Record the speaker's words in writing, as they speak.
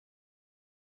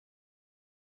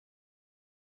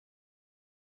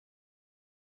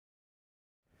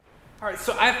All right,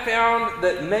 so I found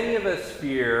that many of us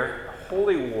fear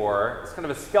holy war is kind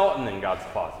of a skeleton in God's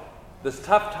closet. This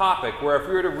tough topic where if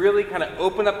we were to really kind of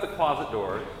open up the closet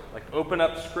doors, like open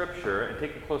up Scripture and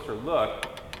take a closer look,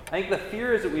 I think the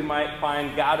fear is that we might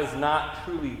find God is not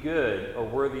truly good or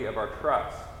worthy of our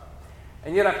trust.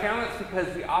 And yet I found it's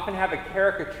because we often have a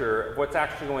caricature of what's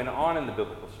actually going on in the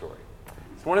biblical story.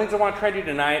 So one of the things I want to try to do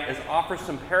tonight is offer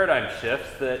some paradigm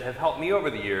shifts that have helped me over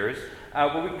the years,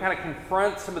 where we can kind of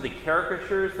confront some of the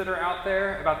caricatures that are out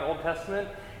there about the Old Testament,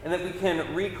 and that we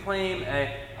can reclaim a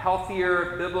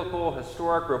healthier, biblical,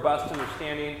 historic, robust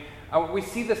understanding. We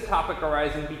see this topic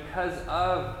arising because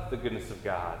of the goodness of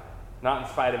God, not in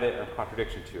spite of it or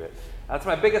contradiction to it. That's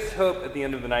my biggest hope at the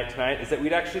end of the night tonight, is that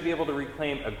we'd actually be able to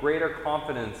reclaim a greater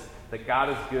confidence that God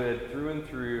is good through and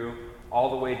through,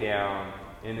 all the way down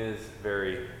in his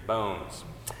very bones.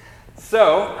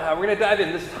 So, we're going to dive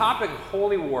in. This topic of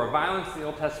holy war, violence in the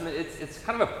Old Testament, it's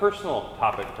kind of a personal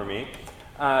topic for me.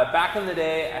 Back in the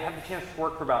day, I had the chance to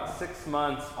work for about 6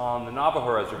 months on the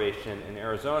Navajo Reservation in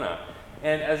Arizona.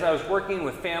 And as I was working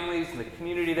with families in the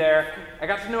community there, I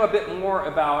got to know a bit more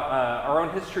about our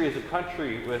own history as a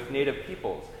country with Native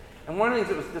peoples. And one of the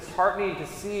things that was disheartening to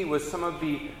see was some of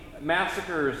the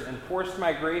massacres and forced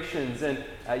migrations. And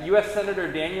U.S.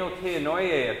 Senator Daniel K.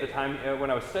 Inouye, at the time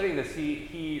when I was studying this,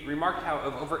 he remarked how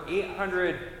of over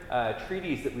 800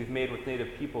 treaties that we've made with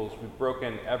Native peoples, we've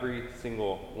broken every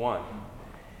single one.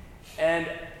 And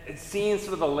it's seeing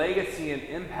some of the legacy and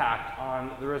impact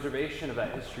on the reservation of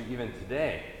that history even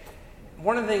today.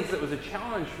 One of the things that was a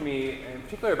challenge for me, in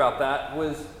particular about that,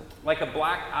 was like a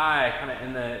black eye kind of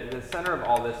in the center of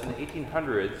all this in the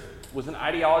 1800s, was an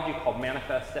ideology called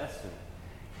Manifest Destiny.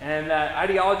 And that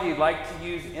ideology liked to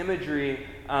use imagery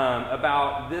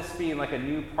about this being like a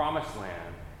new promised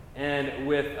land. And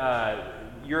with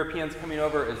Europeans coming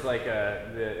over as like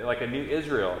a new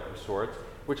Israel of sorts,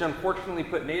 which unfortunately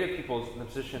put Native peoples in the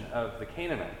position of the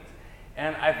Canaanites.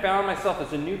 And I found myself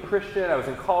as a new Christian, I was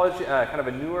in college, kind of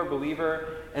a newer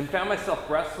believer, and found myself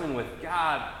wrestling with,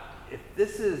 God, if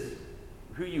this is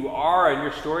who you are and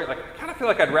your story, like I kind of feel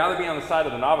like I'd rather be on the side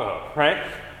of the Navajo, right?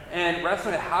 And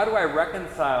wrestling with how do I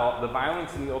reconcile the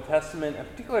violence in the Old Testament, in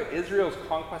particular Israel's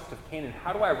conquest of Canaan,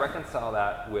 how do I reconcile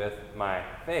that with my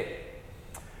faith?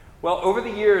 Well, over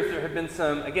the years, there have been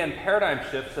some, again, paradigm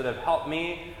shifts that have helped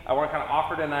me. I want to kind of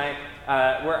offer tonight,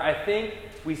 where I think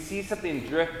we see something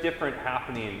different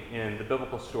happening in the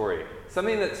biblical story.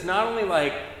 Something that's not only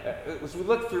like, as we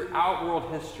look throughout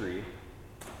world history,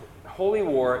 holy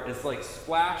war is like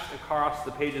splashed across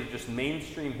the pages of just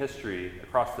mainstream history,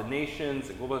 across the nations,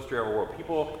 the global history of our world.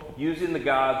 People using the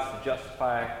gods to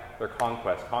justify their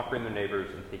conquest, conquering their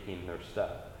neighbors and taking their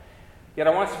stuff. Yet I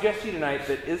want to suggest to you tonight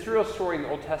that Israel's story in the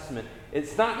Old Testament,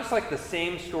 it's not just like the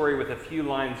same story with a few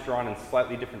lines drawn in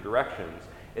slightly different directions.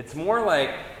 It's more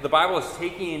like the Bible is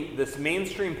taking this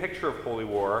mainstream picture of holy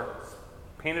war,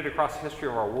 painted across the history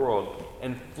of our world,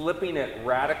 and flipping it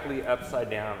radically upside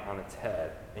down on its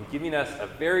head, and giving us a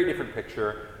very different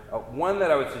picture, one that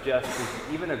I would suggest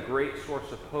is even a great source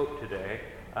of hope today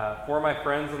for my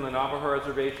friends on the Navajo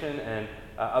Reservation and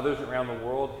others around the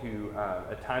world who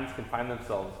at times can find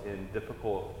themselves in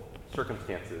difficult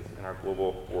circumstances in our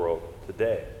global world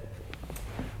today.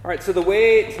 All right, so the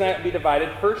way tonight will be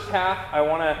divided, first half, I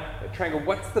want to try and go,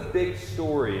 what's the big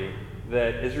story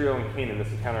that Israel and Canaan,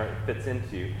 this encounter, fits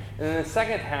into? And then the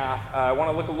second half, I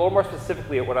want to look a little more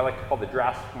specifically at what I like to call the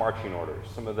drastic marching orders,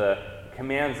 some of the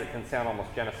commands that can sound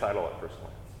almost genocidal at first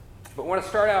glance. But I want to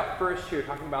start out first here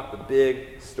talking about the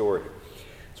big story.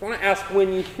 So I want to ask,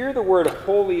 when you hear the word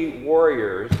holy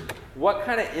warriors, what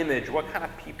kind of image, what kind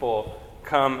of people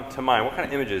come to mind? What kind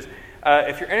of images?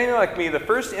 If you're anything like me, the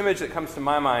first image that comes to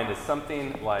my mind is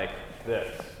something like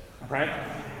this, right?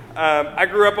 I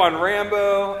grew up on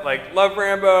Rambo, love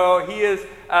Rambo. He is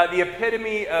the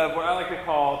epitome of what I like to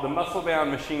call the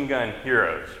muscle-bound machine gun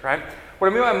heroes, right?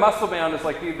 What I mean by muscle-bound is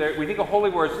like we think of holy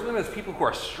warriors as people who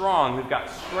are strong, who've got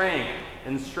strength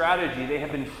and strategy. They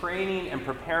have been training and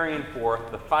preparing for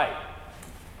the fight.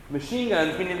 Machine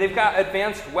guns, meaning they've got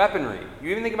advanced weaponry. You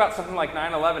even think about something like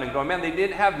 9/11 and go, man, they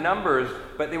didn't have numbers,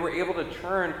 but they were able to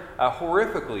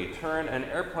horrifically turn an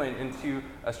airplane into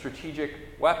a strategic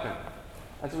weapon.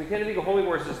 And so we tend to think of holy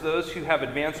warriors as those who have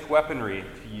advanced weaponry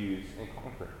to use and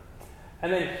conquer.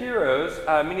 And then heroes,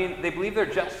 meaning they believe they're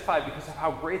justified because of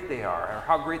how great they are, or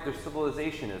how great their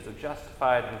civilization is. They're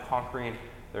justified in conquering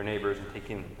their neighbors and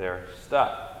taking their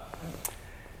stuff.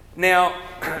 Now,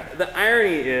 the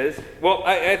irony is, well,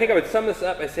 I think I would sum this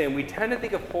up by saying we tend to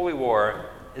think of holy war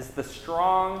as the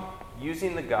strong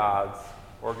using the gods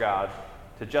or God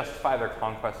to justify their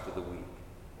conquest of the weak.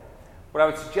 What I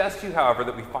would suggest to you, however,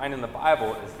 that we find in the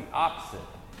Bible is the opposite.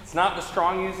 It's not the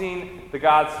strong using the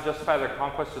gods to justify their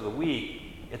conquest of the weak.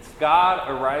 It's God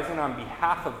arising on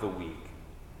behalf of the weak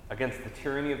against the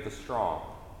tyranny of the strong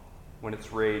when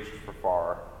it's raged for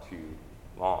far too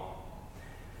long.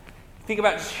 Think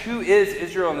about just who is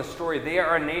Israel in the story. They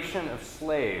are a nation of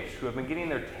slaves who have been getting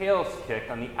their tails kicked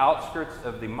on the outskirts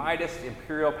of the mightiest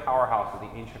imperial powerhouse of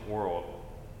the ancient world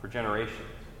for generations.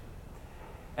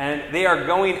 And they are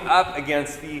going up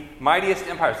against the mightiest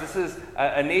empires. This is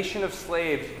a nation of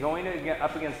slaves going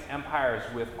up against empires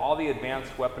with all the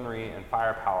advanced weaponry and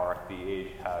firepower the age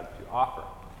had to offer.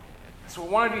 So what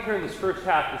I want to do here in this first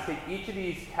half is take each of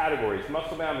these categories,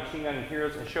 muscle-bound, machine gun, and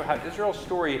heroes, and show how Israel's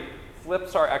story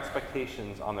flips our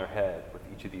expectations on their head with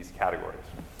each of these categories.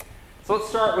 So let's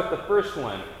start with the first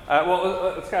one.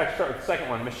 Let's kind of start with the second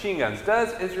one, machine guns.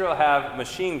 Does Israel have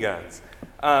machine guns?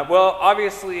 Well,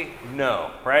 obviously,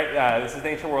 no, right? This is the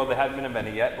ancient world that hadn't been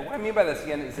invented yet. But what I mean by this,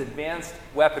 again, is advanced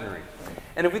weaponry.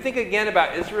 And if we think again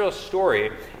about Israel's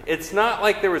story, it's not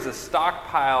like there was a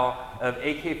stockpile of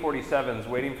AK-47s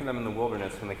waiting for them in the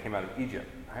wilderness when they came out of Egypt,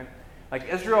 right? Like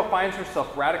Israel finds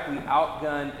herself radically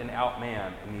outgunned and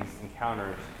outmanned in these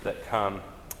encounters that come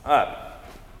up.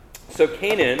 So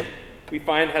Canaan, we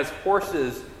find, has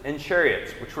horses and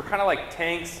chariots, which were kind of like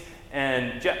tanks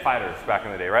and jet fighters back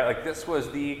in the day, right? Like this was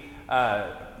the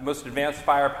most advanced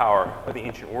firepower of the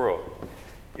ancient world.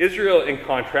 Israel, in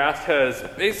contrast, has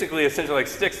basically essentially like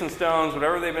sticks and stones,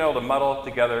 whatever they've been able to muddle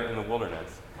together in the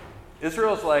wilderness.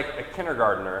 Israel's like a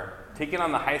kindergartner taking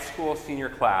on the high school senior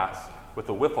class with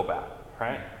a wiffle bat,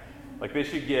 right? Like they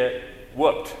should get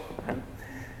whooped.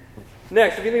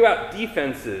 Next, if you think about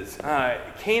defenses,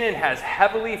 Canaan has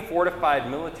heavily fortified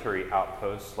military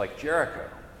outposts like Jericho,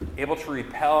 able to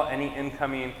repel any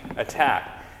incoming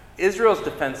attack. Israel's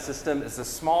defense system is a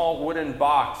small wooden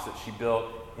box that she built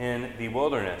in the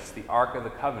wilderness, the Ark of the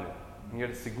Covenant. And yet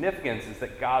its significance is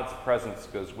that God's presence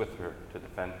goes with her to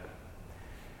defend her.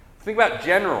 Think about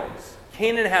generals.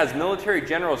 Canaan has military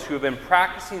generals who have been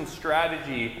practicing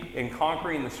strategy in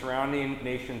conquering the surrounding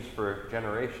nations for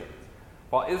generations,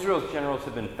 while Israel's generals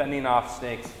have been fending off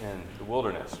snakes in the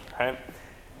wilderness, right?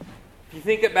 If you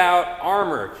think about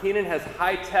armor, Canaan has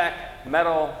high-tech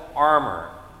metal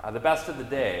armor, the best of the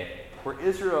day, where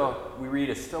Israel, we read,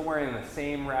 is still wearing the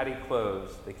same ratty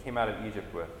clothes they came out of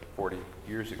Egypt with 40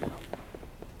 years ago.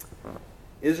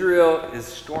 Israel is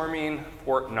storming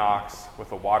Fort Knox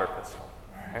with a water pistol.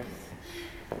 Right?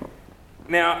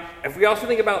 Now, if we also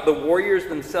think about the warriors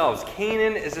themselves,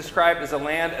 Canaan is described as a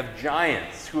land of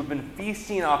giants who have been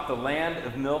feasting off the land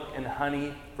of milk and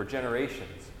honey for generations.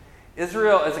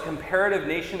 Israel is a comparative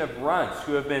nation of runts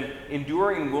who have been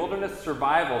enduring wilderness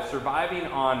survival, surviving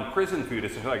on prison food,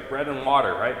 essentially like bread and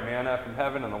water, right? Manna from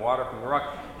heaven and the water from the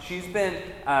rock. She's been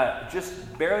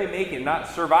just barely making, not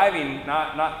surviving,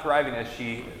 not thriving as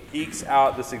she ekes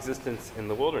out this existence in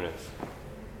the wilderness.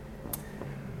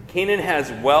 Canaan has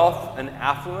wealth and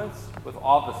affluence with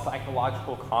all the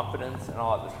psychological confidence and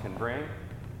all that this can bring.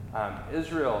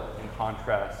 Israel, in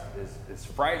contrast, is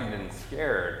frightened and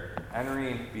scared,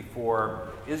 entering before.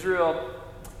 Israel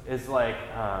is like,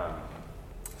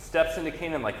 steps into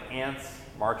Canaan like ants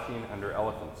marching under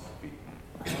elephants'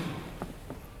 feet.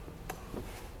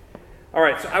 All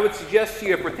right, so I would suggest to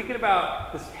you, if we're thinking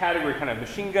about this category, kind of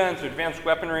machine guns or advanced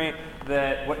weaponry,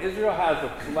 that what Israel has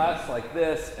looks less like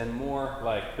this and more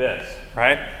like this,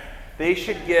 right? They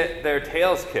should get their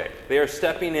tails kicked. They are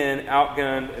stepping in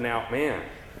outgunned and outmanned.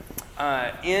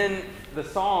 In the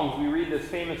Psalms, we read this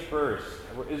famous verse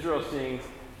where Israel sings,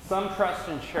 "Some trust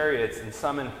in chariots and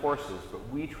some in horses, but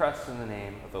we trust in the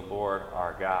name of the Lord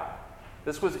our God."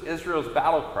 This was Israel's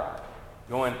battle cry,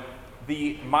 going,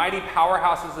 the mighty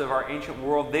powerhouses of our ancient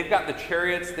world, they've got the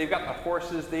chariots, they've got the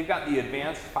horses, they've got the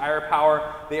advanced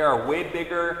firepower. They are way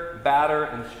bigger, badder,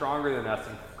 and stronger than us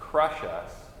and crush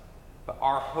us. But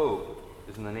our hope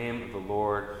is in the name of the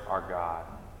Lord our God,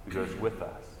 who goes with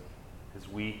us, his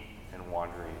weak and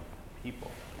wandering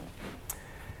people.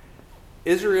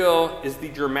 Israel is the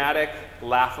dramatic,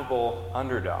 laughable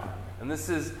underdog. And this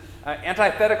is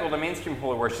antithetical to mainstream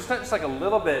holy war. She's not just like a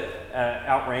little bit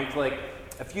outranked. Like,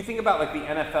 if you think about like the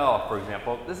NFL, for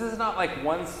example, this is not like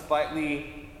one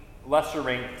slightly lesser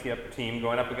ranked team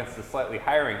going up against a slightly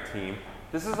higher ranked team.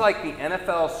 This is like the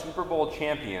NFL Super Bowl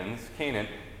champions, Canaan,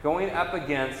 going up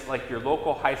against like your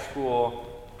local high school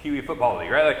Pee Wee football league,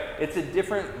 right? Like, it's a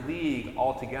different league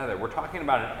altogether. We're talking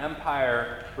about an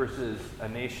empire versus a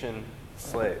nation of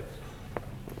slaves.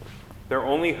 Their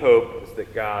only hope is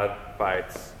that God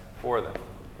fights for them.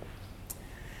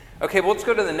 Okay, well, let's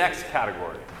go to the next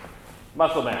category.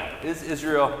 Muscle man. Is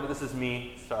Israel, this is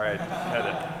me, sorry, I just had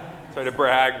to Sorry to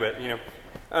brag, but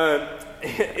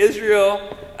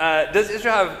Israel, does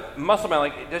Israel have muscle memory?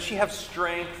 Like, does she have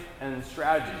strength and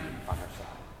strategy on her side?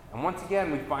 And once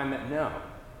again, we find that no.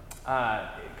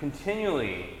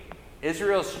 Continually,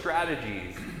 Israel's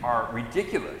strategies are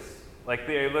ridiculous. Like,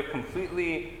 they look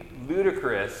completely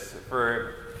ludicrous. If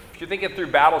you're thinking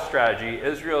through battle strategy,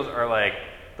 Israel's are like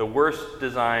the worst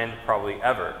designed probably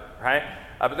ever, right?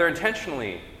 But they're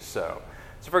intentionally so.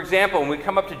 So, for example, when we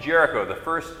come up to Jericho, the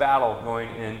first battle going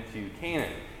into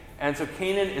Canaan, and so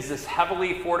Canaan is this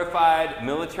heavily fortified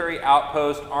military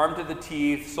outpost, armed to the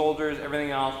teeth, soldiers,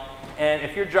 everything else. And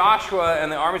if you're Joshua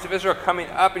and the armies of Israel coming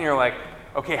up and you're like,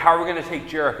 okay, how are we going to take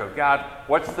Jericho? God,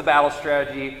 what's the battle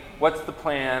strategy? What's the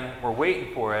plan? We're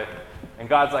waiting for it. And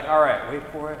God's like, all right, wait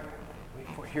for it.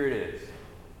 Here it is.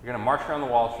 You're going to march around the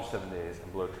walls for 7 days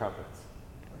and blow trumpets.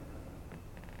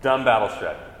 Dumb battle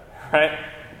strategy, right?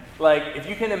 Like, if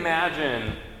you can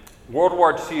imagine World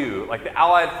War II, like the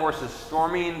Allied forces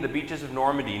storming the beaches of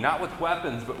Normandy, not with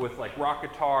weapons, but with like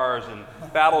rocket guitars and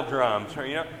battle drums, or,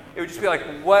 it would just be like,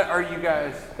 what are you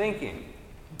guys thinking?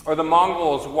 Or the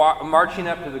Mongols marching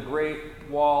up to the Great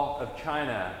Wall of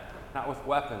China, not with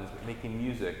weapons, but making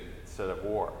music instead of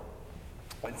war.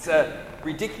 It's a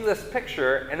ridiculous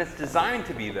picture, and it's designed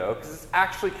to be, though, because it's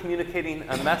actually communicating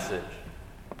a message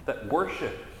that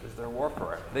worship is their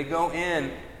warfare. They go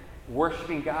in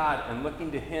worshiping God and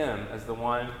looking to Him as the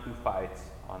one who fights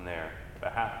on their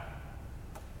behalf.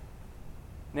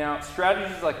 Now,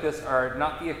 strategies like this are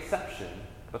not the exception,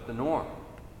 but the norm.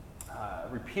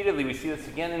 Repeatedly, we see this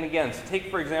again and again. So take,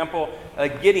 for example,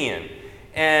 Gideon.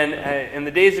 And in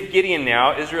the days of Gideon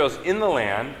now, Israel's in the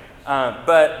land,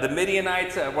 but the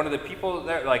Midianites, one of the people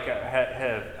there,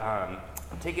 have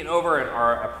taken over and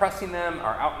are oppressing them,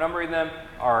 are outnumbering them,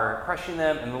 are crushing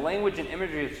them. And the language and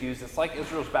imagery that's used, it's like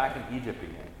Israel's back in Egypt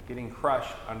again, getting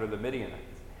crushed under the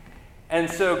Midianites. And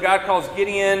so God calls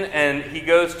Gideon, and he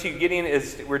goes to, Gideon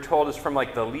is, we're told, is from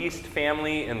like the least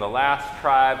family in the last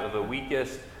tribe of the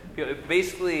weakest.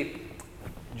 Basically,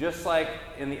 just like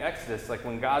in the Exodus, like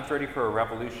when God's ready for a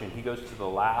revolution, he goes to the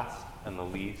last and the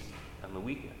least and the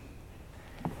weakest.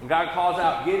 And God calls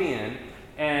out Gideon,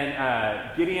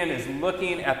 and Gideon is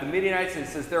looking at the Midianites, and it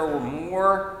says there were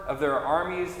more of their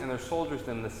armies and their soldiers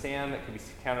than the sand that could be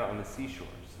counted on the seashores.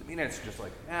 The Midianites are just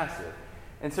like massive.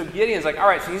 And so Gideon's like, all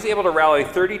right, so he's able to rally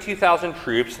 32,000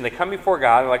 troops, and they come before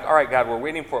God, and they're like, all right, God, we're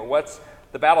waiting for it. What's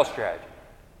the battle strategy?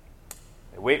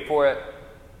 They wait for it,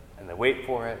 and they wait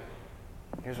for it.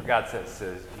 Here's what God says,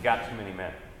 you got too many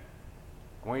men.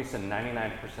 I want you to send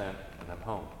 99% of them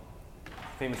home.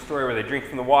 Famous story where they drink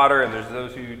from the water, and there's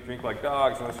those who drink like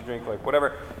dogs, and those who drink like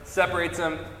whatever. Separates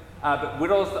them, but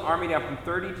whittles the army down from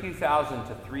 32,000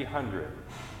 to 300 to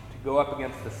go up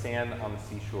against the sand on the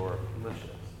seashore of Lisha.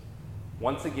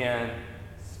 Once again,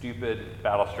 stupid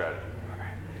battle strategy.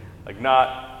 Like,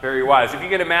 not very wise. If you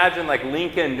can imagine, like,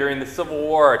 Lincoln during the Civil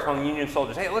War telling Union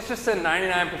soldiers, hey, let's just send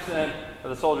 99% of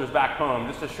the soldiers back home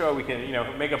just to show we can,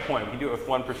 make a point. We can do it with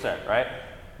 1%, right?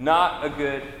 Not a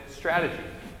good strategy.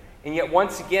 And yet,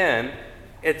 once again,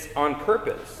 it's on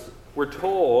purpose. We're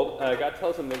told, God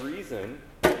tells them the reason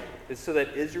is so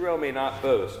that Israel may not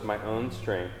boast, my own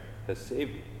strength has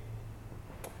saved me.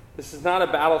 This is not a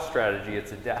battle strategy,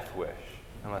 it's a death wish,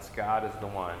 unless God is the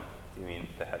one doing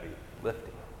the heavy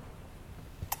lifting.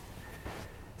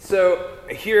 So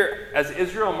here, as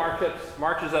Israel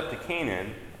marches up to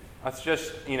Canaan, let's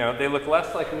just, they look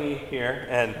less like me here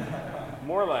and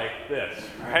more like this,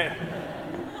 right?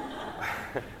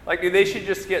 Like they should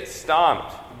just get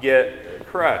stomped, get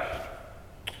crushed.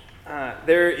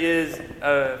 There is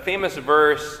a famous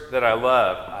verse that I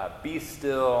love, be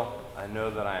still, I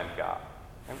know that I am God.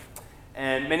 Okay?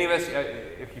 And many of us,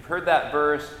 if you've heard that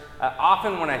verse,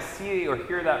 often when I see or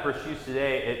hear that verse used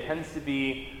today, it tends to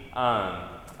be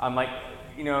on like,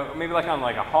 maybe like on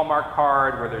like a Hallmark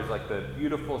card where there's like the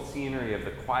beautiful scenery of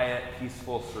the quiet,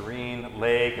 peaceful, serene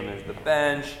lake, and there's the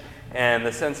bench, and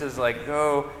the sense is like,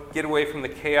 go get away from the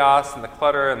chaos and the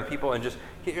clutter and the people and just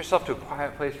get yourself to a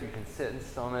quiet place where you can sit in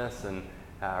stillness and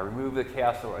remove the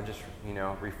chaos and just,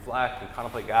 reflect and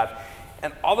contemplate God.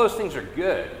 And all those things are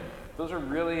good. Those are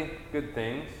really good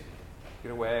things.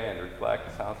 Get away and reflect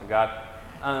the silence of God.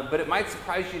 But it might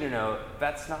surprise you to know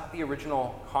that's not the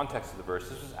original context of the verse.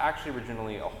 This was actually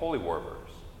originally a holy war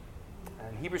verse.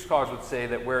 And Hebrew scholars would say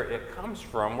that where it comes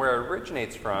from, where it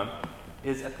originates from,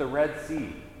 is at the Red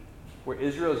Sea, where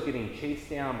Israel is getting chased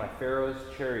down by Pharaoh's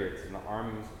chariots and the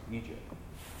armies of Egypt.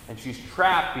 And she's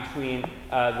trapped between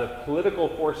the political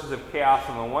forces of chaos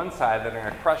on the one side that are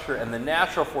going to crush her and the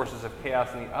natural forces of chaos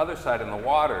on the other side in the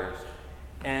waters.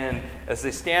 And as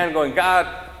they stand going,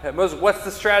 God, Moses, what's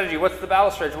the strategy? What's the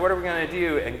battle strategy? What are we going to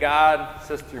do? And God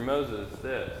says through Moses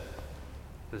this.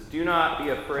 He says, do not be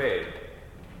afraid.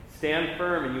 Stand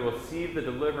firm and you will see the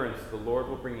deliverance the Lord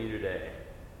will bring you today.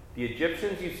 The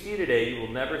Egyptians you see today you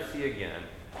will never see again.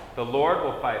 The Lord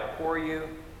will fight for you.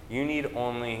 You need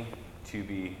only to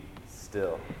be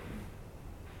still.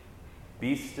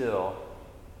 Be still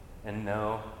and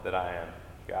know that I am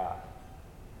God.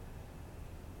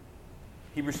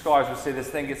 Hebrew scholars would say this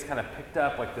thing gets kind of picked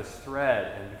up like this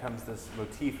thread and becomes this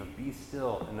motif of be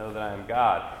still and know that I am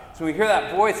God. So when we hear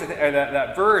that voice, or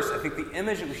that verse, I think the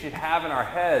image that we should have in our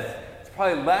heads is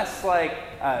probably less like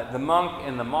the monk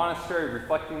in the monastery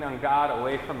reflecting on God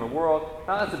away from the world.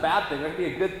 Not that that's a bad thing, that could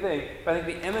be a good thing, but I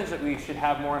think the image that we should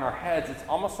have more in our heads, it's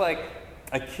almost like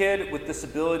a kid with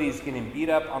disabilities getting beat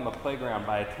up on the playground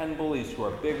by 10 bullies who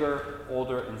are bigger,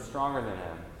 older, and stronger than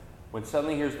him, when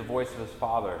suddenly hears the voice of his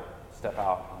father step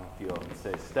out on the field and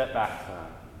say, step back, son,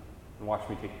 and watch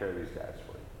me take care of these guys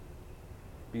for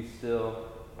you. Be still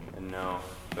and know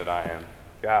that I am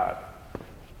God.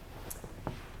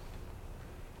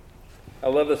 I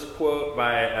love this quote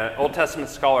by Old Testament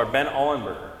scholar Ben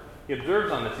Ollenberger. He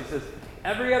observes on this. He says,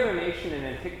 every other nation in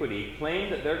antiquity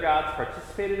claimed that their gods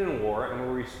participated in war and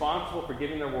were responsible for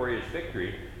giving their warriors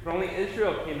victory, but only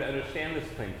Israel came to understand this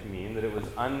claim to mean that it was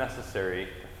unnecessary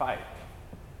to fight.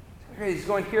 He's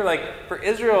going here, like, for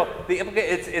Israel,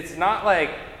 it's not like,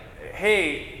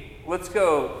 hey, let's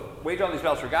go wage all these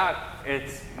battles for God.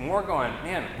 It's more going,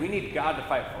 man, we need God to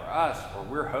fight for us, or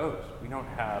we're hosed. We don't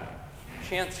have a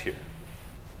chance here.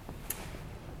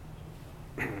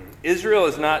 Israel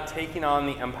is not taking on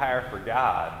the empire for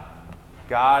God.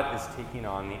 God is taking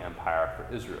on the empire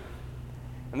for Israel.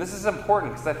 And this is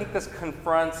important because I think this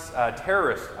confronts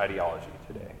terrorist ideology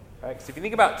today. Right? Because if you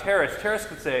think about terrorists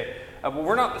could say, well,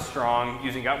 we're not the strong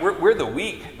using God. We're the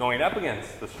weak going up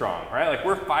against the strong, right? Like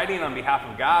we're fighting on behalf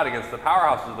of God against the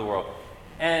powerhouses of the world.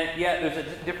 And yet there's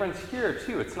a difference here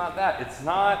too. It's not that. It's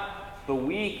not the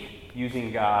weak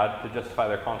using God to justify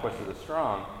their conquest of the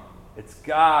strong. It's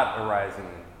God arising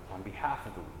on behalf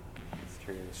of the weak. It's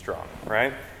treating the strong,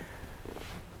 right?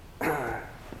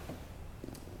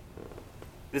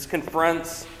 This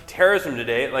confronts terrorism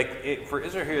today. For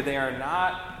Israel here, they are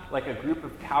not like a group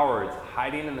of cowards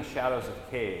hiding in the shadows of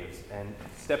caves and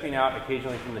stepping out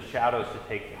occasionally from the shadows to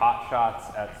take pot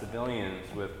shots at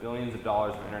civilians with billions of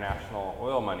dollars of international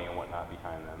oil money and whatnot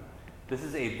behind them. This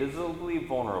is a visibly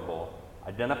vulnerable,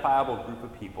 identifiable group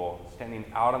of people standing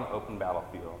out on the open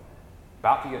battlefield,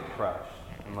 about to get crushed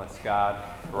unless God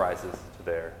arises to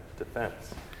their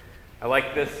defense. I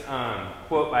like this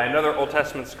quote by another Old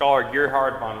Testament scholar,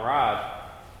 Gerhard von Rad.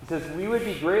 He says, we would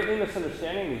be greatly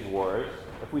misunderstanding these wars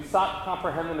if we sought to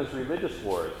comprehend them as religious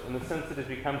wars, in the sense that has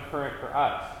become current for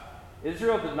us.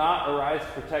 Israel did not arise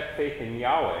to protect faith in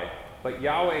Yahweh, but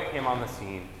Yahweh came on the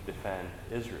scene to defend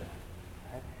Israel.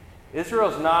 Right?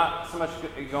 Israel's not so much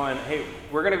going, hey,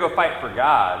 we're going to go fight for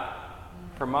God.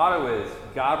 Her motto is,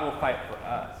 God will fight for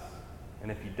us. And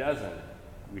if he doesn't,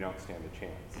 we don't stand a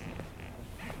chance.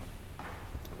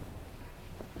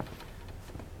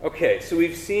 Okay, so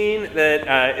we've seen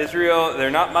that Israel,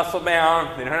 they're not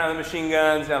muscle-bound, they don't have the machine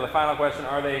guns. Now the final question,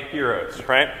 are they heroes,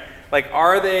 right? Like,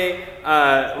 are they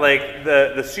like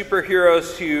the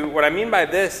superheroes who, what I mean by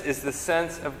this is the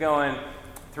sense of going,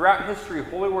 throughout history,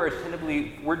 holy warriors tend to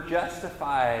believe we're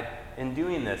justified in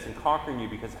doing this and conquering you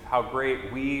because of how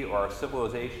great we or our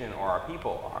civilization or our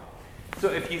people are.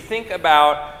 So if you think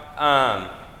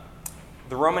about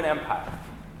the Roman Empire,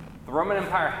 the Roman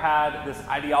Empire had this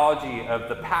ideology of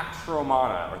the Pax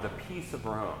Romana, or the peace of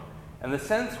Rome. And the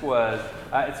sense was,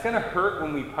 it's going to hurt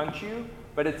when we punch you,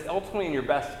 but it's ultimately in your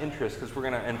best interest because we're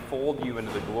going to enfold you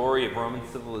into the glory of Roman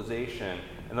civilization.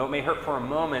 And though it may hurt for a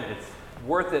moment, it's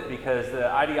worth it because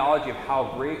the ideology of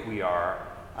how great we are,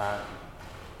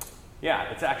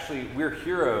 it's actually, we're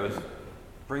heroes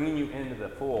bringing you into the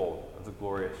fold of the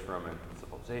glorious Roman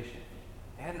civilization.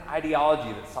 They had an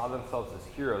ideology that saw themselves as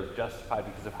heroes justified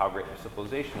because of how great their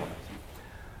civilization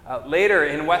was. Later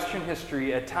in Western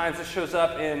history, at times this shows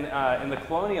up in the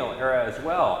colonial era as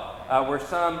well, where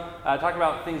some talk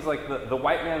about things like the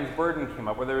white man's burden came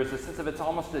up, where there was a sense of it's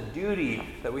almost a duty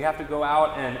that we have to go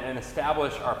out and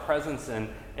establish our presence in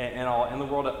the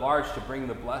world at large to bring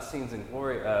the blessings and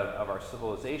glory of our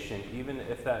civilization, even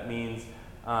if that means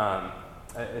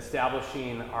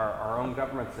establishing our own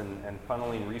governments and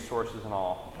funneling resources and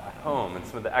all back home, and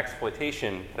some of the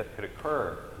exploitation that could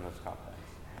occur in those contexts.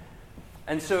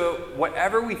 And so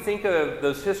whatever we think of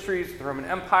those histories, the Roman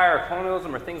Empire,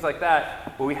 colonialism, or things like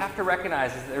that, what we have to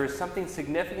recognize is that there is something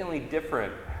significantly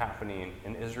different happening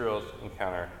in Israel's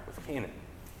encounter with Canaan.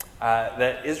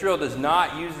 that Israel does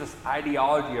not use this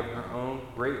ideology of her own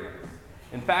greatness.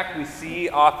 In fact, we see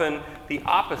often the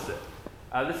opposite.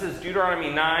 This is Deuteronomy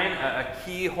 9, a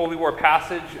key Holy War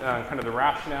passage, kind of the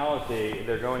rationale as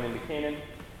they're going into Canaan.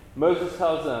 Moses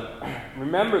tells them,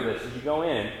 remember this as you go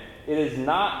in. It is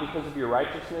not because of your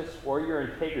righteousness or your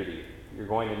integrity that you're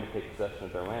going in to take possession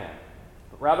of their land,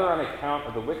 but rather on account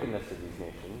of the wickedness of these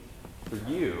nations, for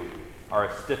you are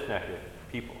a stiff-necked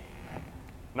people.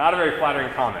 Not a very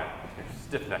flattering comment. You're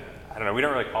stiff-necked. I don't know. We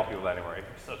don't really call people that anymore. You're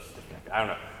so stiff-necked. I don't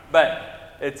know.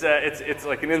 But it's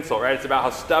like an insult, right? It's about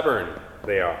how stubborn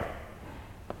they are.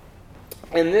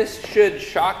 And this should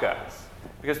shock us,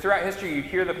 because throughout history you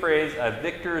hear the phrase,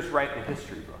 victors write the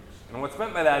history books. And what's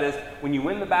meant by that is when you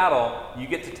win the battle, you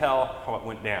get to tell how it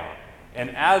went down.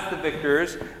 And as the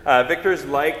victors, victors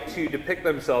like to depict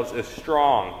themselves as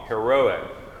strong, heroic,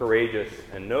 courageous,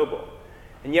 and noble.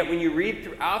 And yet when you read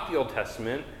throughout the Old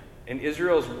Testament, in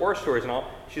Israel's war stories and all,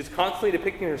 she's constantly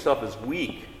depicting herself as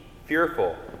weak,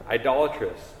 fearful,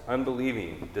 idolatrous,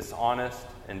 unbelieving, dishonest,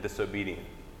 and disobedient.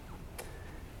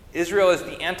 Israel is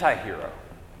the anti-hero.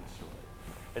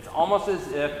 It's almost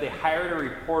as if they hired a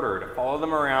reporter to follow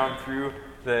them around through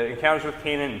the encounters with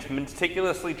Canaan and to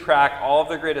meticulously track all of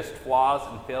their greatest flaws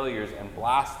and failures and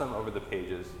blast them over the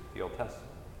pages of the Old Testament.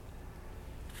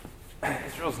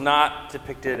 Israel's not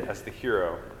depicted as the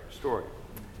hero of the story.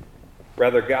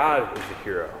 Rather, God is the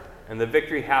hero, and the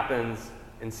victory happens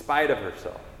in spite of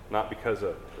herself, not because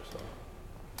of herself.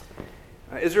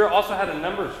 Israel also had a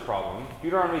numbers problem.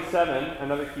 Deuteronomy 7,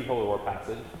 another key Holy War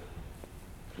passage,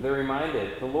 they're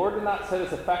reminded, the Lord did not set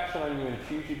his affection on you and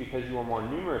choose you because you were more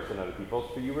numerous than other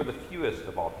peoples, for you were the fewest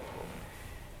of all people.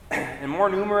 And more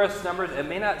numerous numbers, it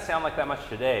may not sound like that much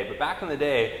today, but back in the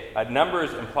day,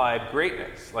 numbers implied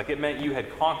greatness. Like it meant you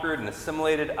had conquered and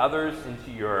assimilated others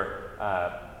into your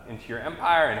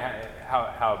empire and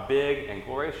how big and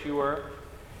glorious you were.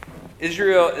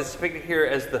 Israel is depicted here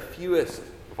as the fewest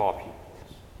of all peoples.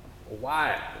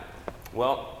 Why?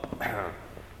 Well,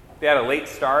 they had a late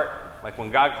start. Like when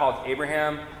God called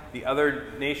Abraham, the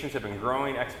other nations have been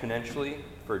growing exponentially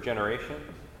for generations.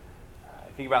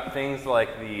 Think about things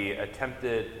like the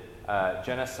attempted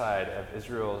genocide of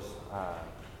Israel's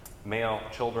male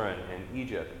children in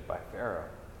Egypt by Pharaoh.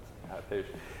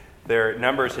 Their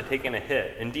numbers had taken a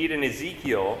hit. Indeed, in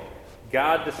Ezekiel,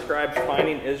 God describes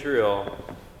finding Israel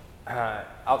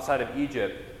outside of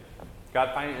Egypt.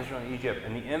 God finding Israel in Egypt,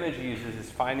 and the image he uses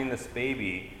is finding this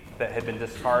baby that had been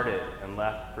discarded and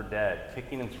left for dead,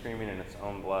 kicking and screaming in its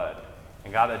own blood.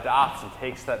 And God adopts and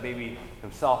takes that baby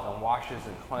himself and washes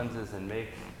and cleanses and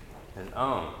makes his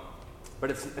own. But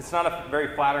it's not a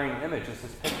very flattering image. It's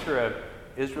this picture of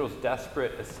Israel's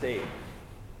desperate estate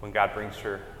when God brings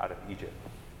her out of Egypt.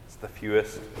 It's the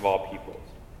fewest of all peoples.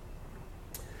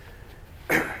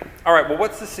 All right, well,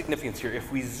 what's the significance here?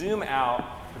 If we zoom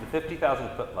out to the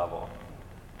 50,000-foot level,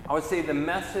 I would say the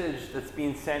message that's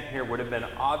being sent here would have been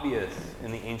obvious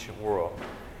in the ancient world.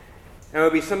 And it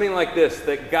would be something like this,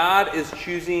 that God is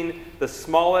choosing the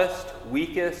smallest,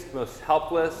 weakest, most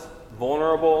helpless,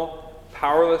 vulnerable,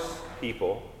 powerless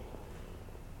people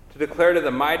to declare to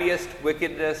the mightiest,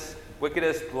 wickedest,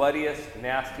 bloodiest,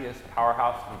 nastiest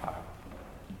powerhouse empire.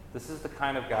 This is the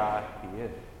kind of God he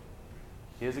is.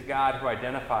 He is a God who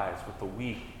identifies with the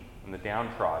weak and the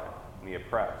downtrodden and the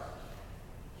oppressed.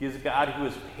 He is a God who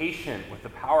is patient with the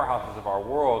powerhouses of our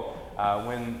world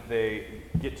when they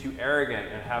get too arrogant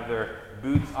and have their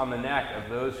boots on the neck of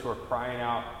those who are crying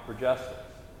out for justice.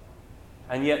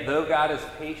 And yet, though God is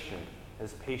patient,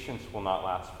 his patience will not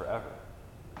last forever.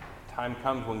 Time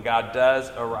comes when God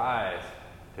does arise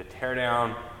to tear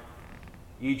down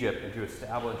Egypt and to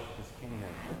establish his kingdom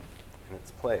in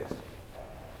its place.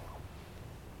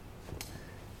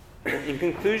 In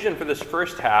conclusion for this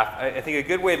first half, I think a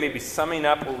good way of maybe summing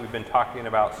up what we've been talking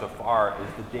about so far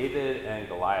is the David and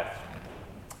Goliath story.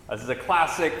 This is a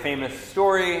classic, famous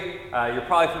story. You're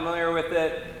probably familiar with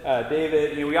it.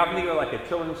 David, we often think of it like a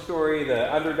children's story,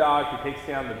 the underdog who takes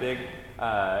down the big,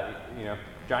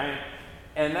 giant.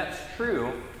 And that's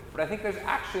true, but I think there's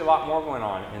actually a lot more going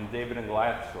on in David and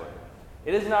Goliath's story.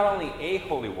 It is not only a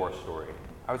holy war story.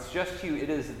 I would suggest to you it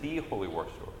is the holy war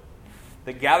story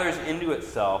that gathers into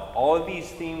itself all of these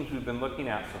themes we've been looking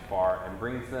at so far and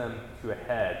brings them to a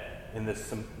head in this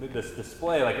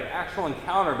display, like an actual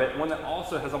encounter, but one that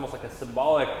also has almost like a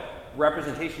symbolic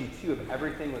representation, too, of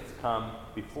everything that's come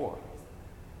before.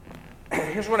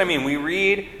 Here's what I mean. We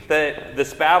read that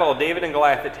this battle, David and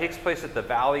Goliath, that takes place at the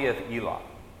Valley of Elah.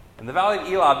 In the Valley of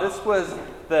Elah, this was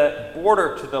the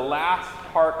border to the last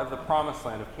part of the promised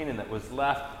land of Canaan that was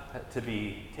left to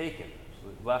be taken,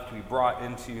 left to be brought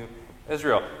into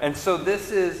Israel. And so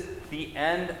this is the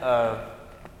end of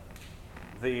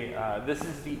the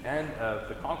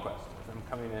conquest of them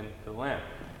coming into the land.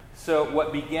 So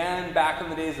what began back in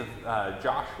the days of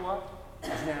Joshua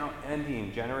is now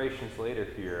ending generations later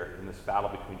here in this battle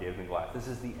between David and Goliath. This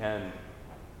is the end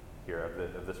here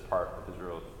of this part of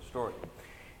Israel's story.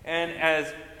 And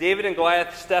as David and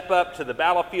Goliath step up to the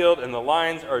battlefield and the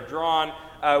lines are drawn,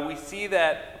 we see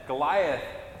that Goliath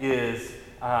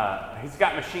he's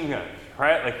got machine guns,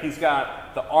 right? Like he's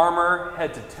got the armor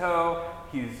head to toe.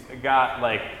 He's got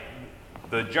like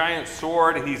the giant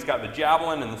sword. He's got the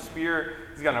javelin and the spear.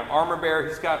 He's got an armor bearer.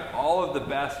 He's got all of the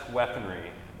best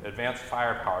weaponry, advanced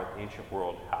firepower that the ancient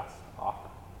world has to offer.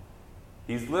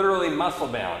 He's literally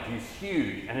muscle-bound. He's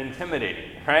huge and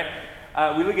intimidating, right?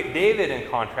 We look at David in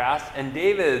contrast, and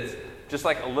David's just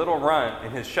like a little runt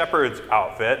in his shepherd's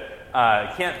outfit.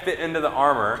 Can't fit into the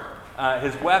armor.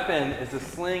 His weapon is a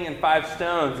sling and 5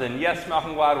 stones, and yes,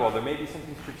 Malcolm Gladwell, there may be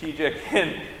something strategic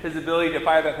in his ability to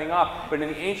fire that thing off, but in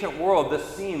the ancient world, this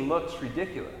scene looks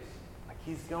ridiculous. Like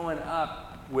he's going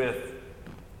up with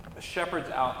a shepherd's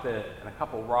outfit and a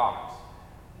couple rocks.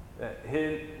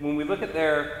 When we look at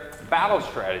their battle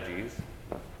strategies,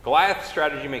 Goliath's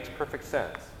strategy makes perfect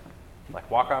sense. Like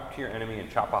walk up to your enemy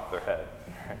and chop off their head.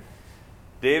 Right?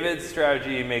 David's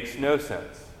strategy makes no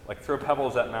sense. Like throw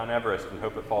pebbles at Mount Everest and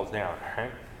hope it falls down.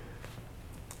 Right?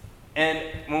 And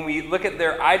when we look at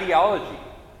their ideology,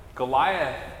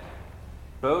 Goliath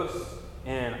boasts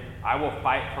in, I will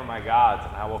fight for my gods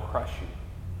and I will crush you.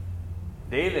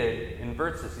 David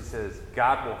inverts this. He says,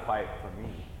 God will fight for me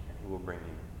and he will bring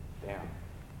you down.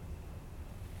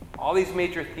 All these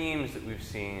major themes that we've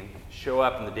seen show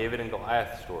up in the David and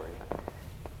Goliath story.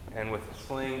 And with a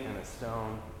sling and a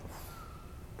stone,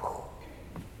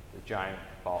 the giant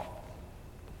falls.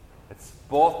 It's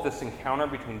both this encounter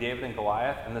between David and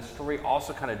Goliath, and the story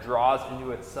also kind of draws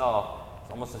into itself.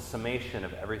 It's almost a summation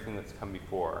of everything that's come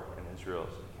before in Israel's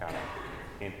encounter.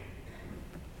 It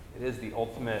is the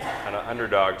ultimate kind of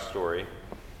underdog story,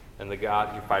 and the God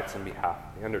who fights on behalf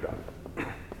of the underdog.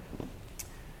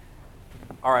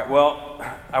 All right, well,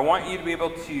 I want you to be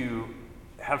able to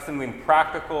have something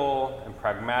practical and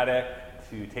pragmatic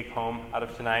to take home out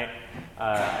of tonight.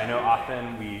 I know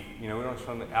often we don't just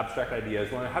want abstract ideas.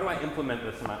 We wonder, how do I implement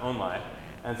this in my own life?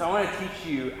 And so I want to teach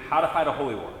you how to fight a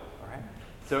holy war. All right.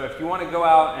 So if you want to go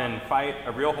out and fight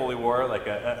a real holy war, like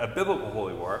a biblical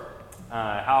holy war,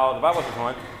 how the Bible says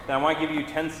one, then I want to give you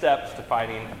 10 steps to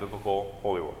fighting a biblical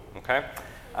holy war. Okay.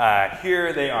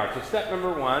 Here they are. So step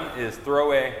number 1 is throw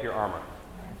away your armor.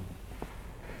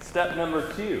 Step number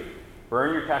 2,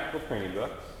 burn your tactical training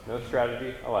books. No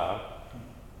strategy allowed.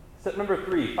 Step number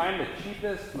 3, find the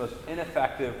cheapest, most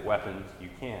ineffective weapons you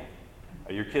can.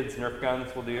 Your kids' Nerf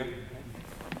guns will do.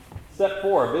 Step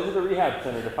 4, visit a rehab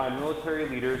center to find military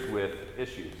leaders with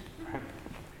issues.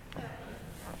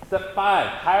 Step 5,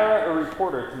 hire a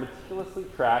reporter to meticulously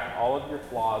track all of your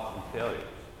flaws and failures.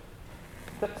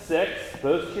 Step 6,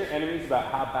 boast to your enemies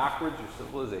about how backwards your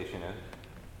civilization is.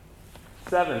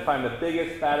 7, find the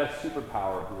biggest, baddest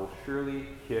superpower who will surely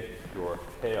kick your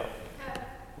tail.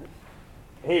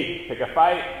 8, pick a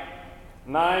fight.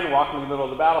 9, walk in the middle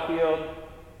of the battlefield.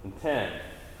 And 10,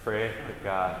 pray that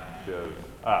God shows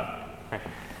up.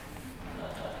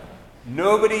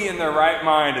 Nobody in their right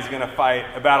mind is going to fight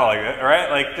a battle like that, right?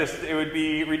 Like, it would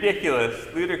be ridiculous,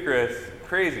 ludicrous,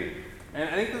 crazy. And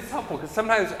I think this is helpful because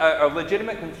sometimes a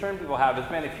legitimate concern people have is,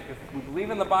 man, if you believe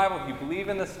in the Bible, if you believe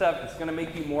in this stuff, it's going to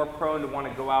make you more prone to want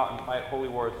to go out and fight holy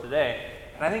wars today.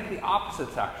 And I think the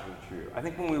opposite's actually true. I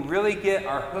think when we really get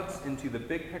our hooks into the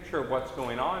big picture of what's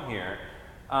going on here,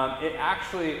 it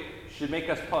actually should make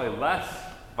us probably less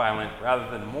violent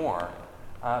rather than more.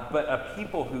 But a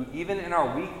people who, even in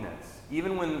our weakness,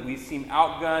 even when we seem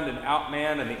outgunned and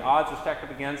outmanned and the odds are stacked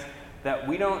up against, that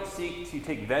we don't seek to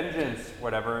take vengeance,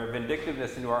 whatever,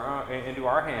 vindictiveness into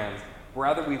our hands.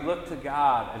 Rather, we look to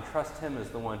God and trust Him as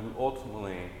the one who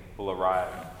ultimately will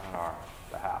arrive on our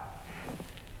behalf.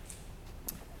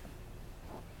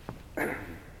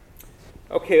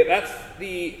 Okay, that's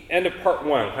the end of part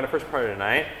 1, kind of first part of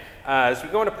tonight. As we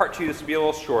go into part 2, this will be a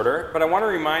little shorter, but I want to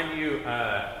remind you,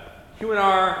 Q&R,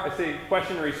 I say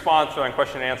question and response rather than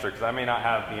question and answer, because I may not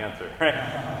have the answer.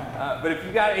 Right? But if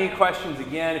you've got any questions,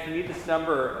 again, if you need this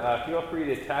number, feel free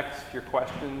to text your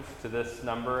questions to this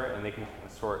number, and they can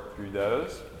sort through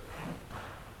those.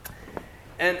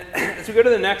 And as we go to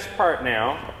the next part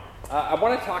now, I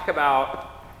want to talk about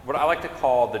what I like to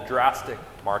call the drastic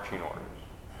marching orders.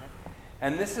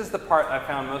 And this is the part I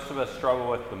found most of us struggle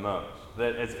with the most,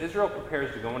 that as Israel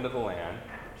prepares to go into the land,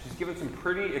 she's given some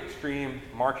pretty extreme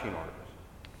marching orders.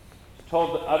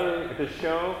 told to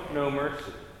show no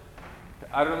mercy, to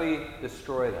utterly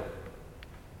destroy them.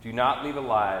 Do not leave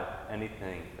alive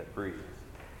anything that breathes.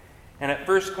 And at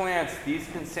first glance, these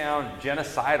can sound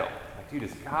genocidal. Like, dude,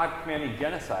 is God commanding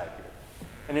genocide here?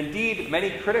 And indeed,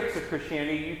 many critics of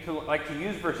Christianity like to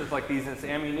use verses like these as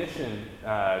ammunition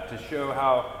to show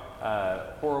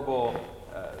how horrible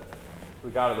the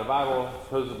God of the Bible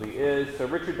supposedly is. So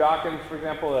Richard Dawkins, for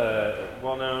example, a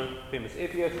well-known famous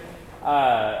atheist,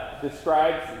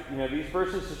 describes, these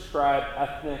verses describe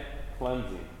ethnic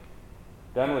cleansing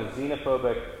done with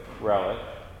xenophobic relish,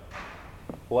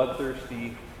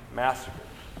 bloodthirsty massacres.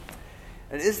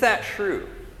 And is that true?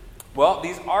 Well,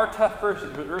 these are tough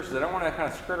verses. I don't want to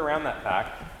kind of skirt around that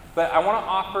fact, but I want to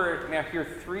offer now here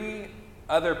 3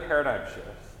 other paradigm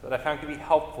shifts that I found to be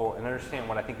helpful in understanding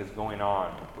what I think is going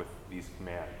on with these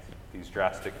commands, these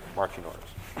drastic marching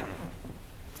orders.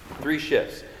 3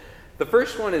 shifts. The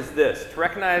first one is this: to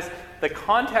recognize the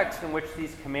context in which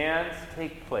these commands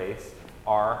take place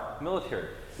are military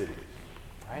cities.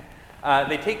 Right?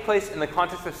 They take place in the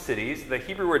context of cities. The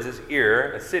Hebrew word is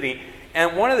ir, a city.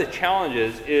 And one of the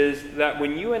challenges is that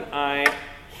when you and I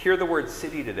hear the word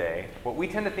city today, what we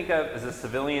tend to think of is a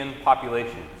civilian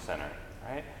population center.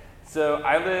 Right? So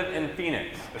I live in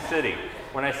Phoenix, a city.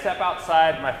 When I step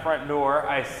outside my front door,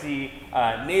 I see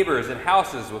neighbors and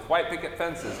houses with white picket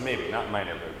fences, maybe, not in my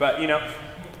neighborhood, but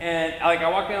and I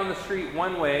walk down the street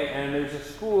one way and there's a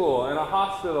school and a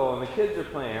hospital and the kids are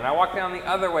playing. And I walk down the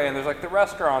other way and there's the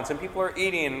restaurants and people are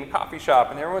eating and the coffee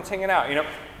shop and everyone's hanging out,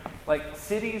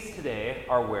 cities today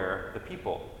are where the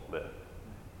people live.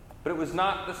 But it was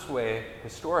not this way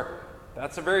historically.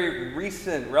 That's a very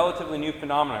recent, relatively new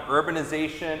phenomenon.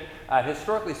 Urbanization.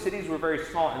 Historically, cities were very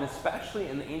small, and especially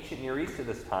in the ancient Near East at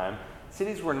this time,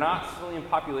 cities were not civilian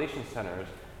population centers.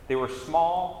 They were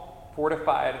small,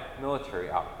 fortified military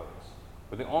outposts,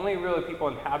 where the only really people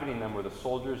inhabiting them were the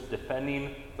soldiers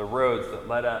defending the roads that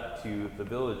led up to the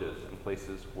villages and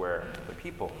places where the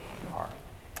people are.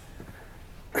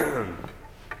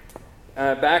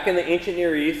 Back in the ancient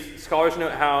Near East, scholars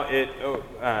note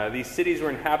how these cities were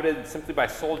inhabited simply by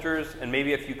soldiers and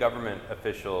maybe a few government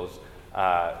officials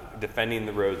defending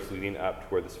the roads leading up to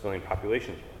where the civilian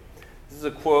populations were. This is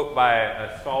a quote by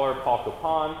a scholar, Paul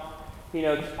Copan. He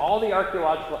notes, all the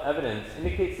archaeological evidence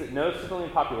indicates that no civilian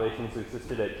populations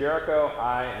existed at Jericho,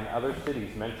 Ai, and other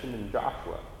cities mentioned in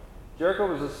Joshua. Jericho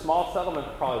was a small settlement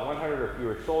of probably 100 or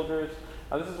fewer soldiers.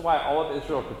 Now, this is why all of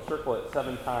Israel could circle it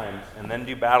 7 times and then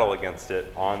do battle against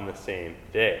it on the same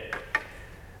day.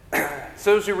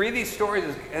 So as we read these stories,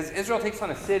 as Israel takes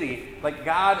on a city,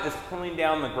 God is pulling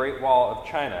down the Great Wall of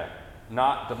China,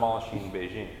 not demolishing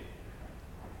Beijing.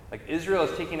 Israel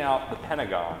is taking out the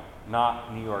Pentagon,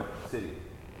 not New York City.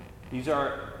 These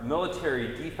are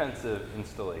military defensive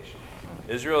installations.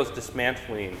 Israel is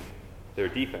dismantling their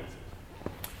defenses.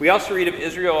 We also read of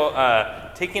Israel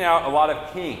taking out a lot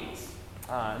of kings.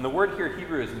 And the word here in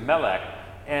Hebrew is melech.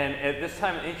 And at this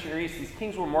time in ancient Near East, these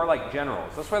kings were more like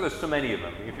generals. That's why there's so many of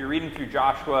them. If you're reading through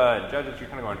Joshua and Judges, you're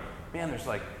kind of going, man, there's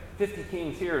 50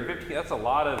 kings here and 50, that's a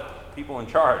lot of people in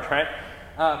charge, right?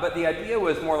 But the idea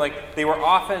was more they were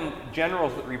often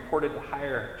generals that reported to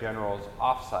higher generals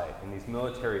offsite in these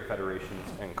military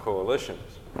federations and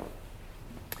coalitions.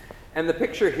 And the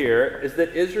picture here is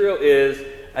that Israel is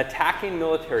attacking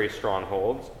military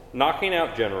strongholds, knocking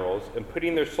out generals, and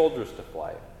putting their soldiers to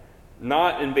flight,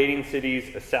 not invading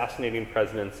cities, assassinating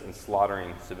presidents, and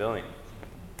slaughtering civilians.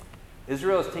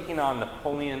 Israel is taking on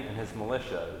Napoleon and his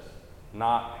militias,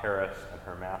 not Paris and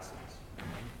her masses.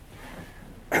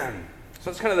 So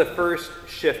that's kind of the first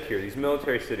shift here, these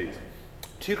military cities.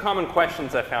 2 common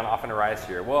questions I found often arise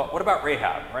here. Well, what about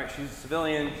Rahab, right? She's a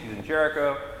civilian, she's in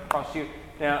Jericho, prostitute.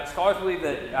 Now, scholars believe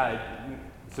that,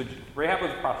 so Rahab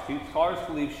was a prostitute. Scholars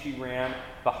believe she ran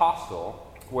the hostel,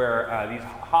 where these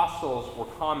hostels were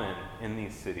common in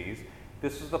these cities.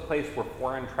 This was the place where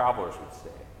foreign travelers would stay.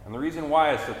 And the reason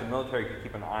why is that the military could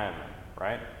keep an eye on them,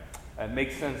 right? It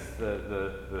makes sense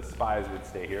the spies would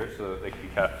stay here so that they could be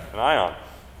kept an eye on.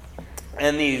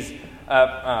 And these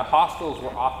hostels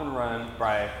were often run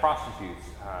by prostitutes,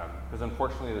 because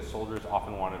unfortunately the soldiers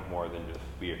often wanted more than just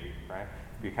beer, right?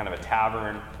 It'd be kind of a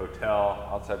tavern, hotel,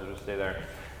 outsiders would stay there.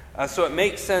 So it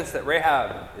makes sense that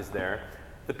Rahab is there.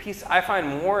 The piece I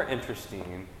find more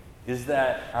interesting is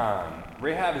that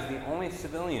Rahab is the only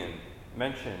civilian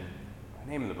mentioned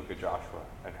by name in the book of Joshua,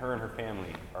 and her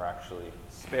family are actually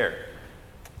spared.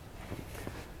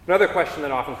 Another question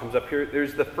that often comes up here,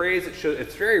 there's the phrase,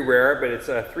 it's very rare, but it's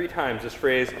 3 times this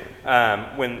phrase,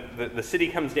 when the city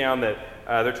comes down, that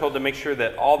they're told to make sure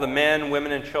that all the men,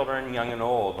 women, and children, young and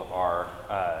old, are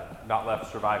not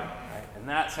left surviving. Right? And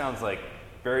that sounds like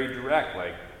very direct,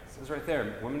 like it says right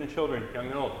there, women and children, young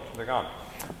and old, they're gone.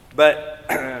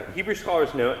 But Hebrew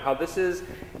scholars note how this is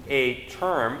a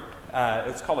term,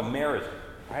 it's called a merism,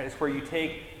 right? It's where you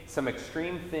take some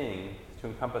extreme thing to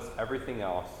encompass everything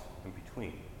else in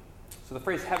between. So the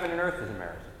phrase heaven and earth is a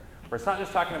merism, where it's not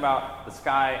just talking about the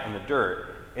sky and the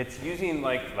dirt, it's using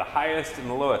like the highest and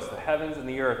the lowest, the heavens and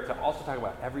the earth, to also talk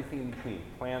about everything in between,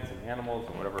 plants and animals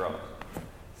and whatever else.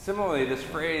 Similarly, this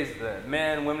phrase, the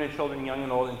men, women and children, young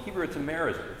and old, in Hebrew it's a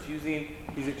merism. It's using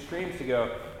these extremes to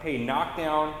go, hey, knock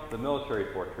down the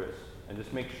military fortress and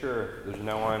just make sure there's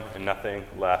no one and nothing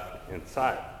left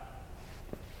inside.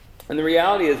 And the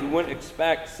reality is we wouldn't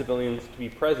expect civilians to be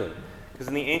present, because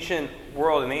in the ancient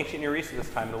world, in the ancient Near East at this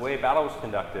time, the way battle was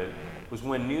conducted was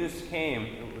when news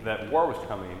came that war was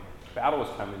coming, battle was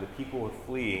coming, the people would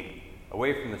flee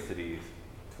away from the cities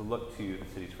to look to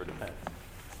the cities for defense.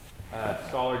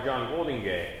 Scholar John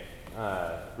Goldingay,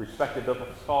 respected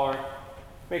biblical scholar,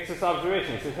 makes this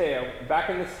observation. He says, hey, back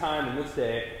in this time, in this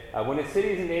day, when a city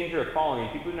is in danger of falling,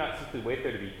 people do not simply wait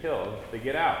there to be killed, they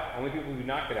get out. Only people who do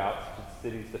not get out, such as the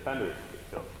city's defenders,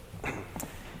 get killed.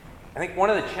 I think one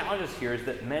of the challenges here is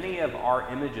that many of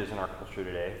our images in our culture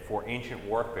today for ancient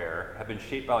warfare have been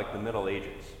shaped by like the Middle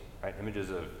Ages, right? Images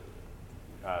of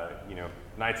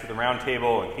Knights of the Round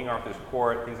Table and King Arthur's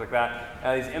court, things like that.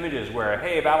 These images where,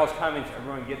 hey, battle's coming, so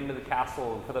everyone get into the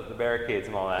castle and put up the barricades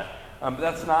and all that. But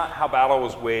that's not how battle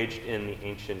was waged in the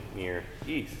ancient Near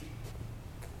East.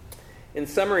 In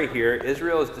summary here,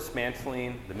 Israel is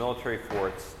dismantling the military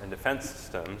forts and defense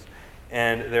systems,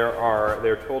 and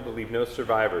they're told to leave no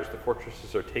survivors. The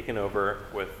fortresses are taken over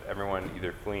with everyone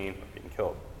either fleeing or being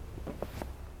killed.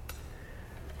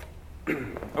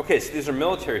 Okay, so these are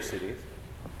military cities.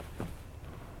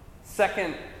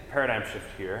 Second paradigm shift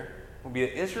here will be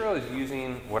that Israel is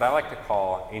using what I like to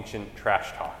call ancient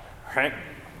trash talk, right?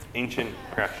 Ancient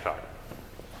trash talk.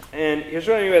 And here's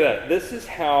what I mean by that. This is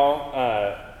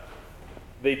how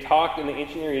they talked in the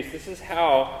ancient Near East. This is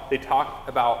how they talked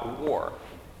about war.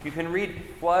 You can read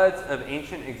floods of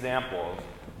ancient examples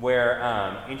where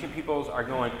ancient peoples are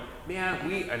going, man,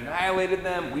 we annihilated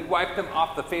them. We wiped them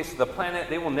off the face of the planet.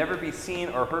 They will never be seen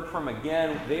or heard from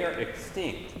again. They are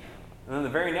extinct. And then the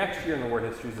very next year in the war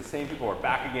history, the same people are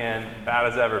back again,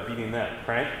 bad as ever, beating them,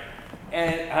 right?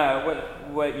 And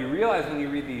what you realize when you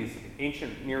read these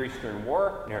ancient Near Eastern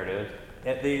war narratives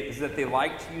is that they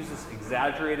like to use this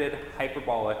exaggerated,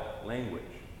 hyperbolic language,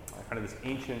 kind of this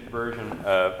ancient version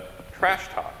of trash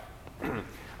talk.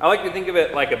 I like to think of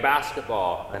it like a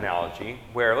basketball analogy,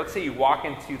 where let's say you walk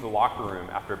into the locker room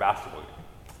after a basketball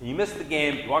game. You miss the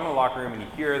game, you walk in the locker room and you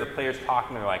hear the players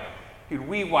talking, they're like, dude,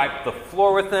 we wiped the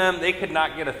floor with them. They could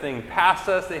not get a thing past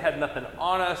us. They had nothing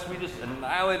on us. We just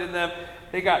annihilated them.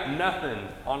 They got nothing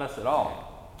on us at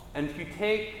all. And if you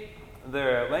take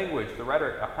the language, the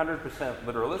rhetoric, 100%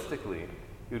 literalistically,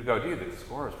 you would go, dude, the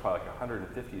score is probably like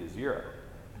 150-0.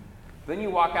 Then you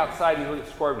walk outside and you look at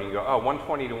the score and you go, oh,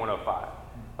 120-105.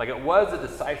 Like it was a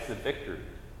decisive victory,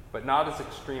 but not as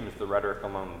extreme as the rhetoric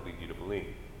alone would lead you to believe.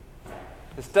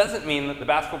 This doesn't mean that the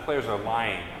basketball players are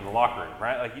lying in the locker room,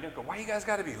 right? Like you don't go, why you guys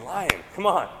got to be lying? Come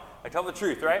on, like tell the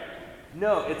truth, right?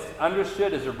 No, it's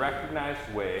understood as a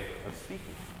recognized way of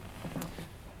speaking.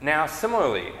 Now,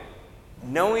 similarly,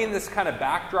 knowing this kind of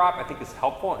backdrop I think is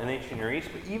helpful in ancient Near East,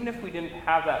 but even if we didn't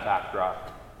have that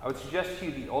backdrop, I would suggest to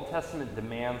you the Old Testament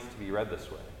demands to be read this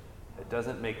way. It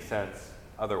doesn't make sense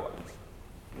otherwise.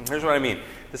 And here's what I mean.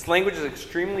 This language is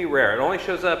extremely rare. It only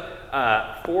shows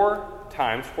up 4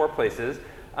 times, 4 places.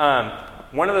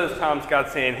 One of those times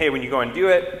God's saying, hey, when you go and do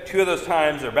it, 2 of those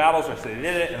times are battles where they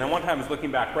did it, and then 1 time is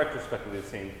looking back retrospectively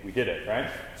saying, we did it, right?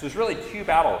 So there's really 2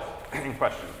 battles in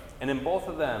question. And in both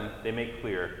of them, they make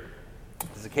clear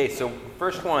this is the case. So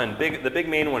first one, the big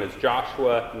main one is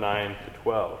Joshua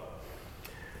 9-12.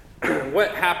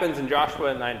 What happens in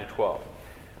Joshua 9-12?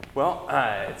 Well,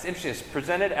 it's interesting. It's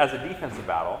presented as a defensive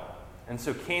battle. And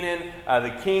so Canaan,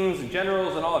 the kings and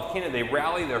generals and all of Canaan, they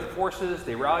rally their forces,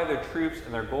 they rally their troops,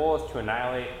 and their goal is to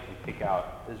annihilate and take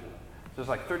out Israel. So there's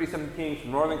like 37 kings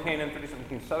from northern Canaan, 37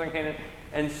 kings from southern Canaan.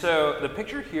 And so the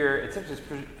picture here, it's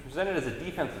presented as a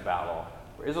defensive battle,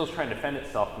 where Israel's trying to defend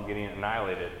itself from getting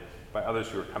annihilated by others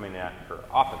who are coming at her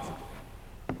offensively.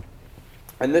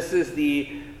 And this is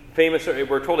the famous,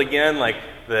 we're told again, like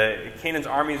the Canaan's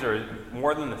armies are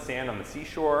more than the sand on the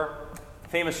seashore.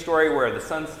 Famous story where the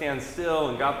sun stands still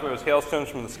and God throws hailstones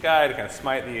from the sky to kind of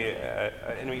smite the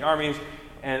enemy armies.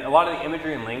 And a lot of the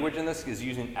imagery and language in this is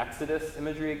using Exodus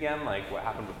imagery again, like what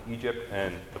happened with Egypt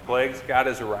and the plagues. God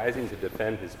is arising to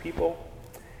defend his people.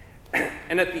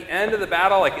 And at the end of the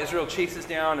battle, like Israel chases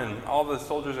down and all the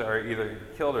soldiers are either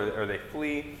killed or they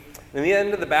flee. And at the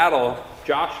end of the battle,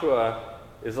 Joshua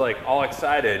is like all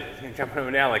excited, jumping up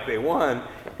and down like they won.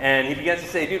 And he begins to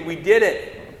say, dude, we did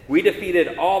it. We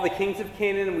defeated all the kings of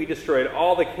Canaan. We destroyed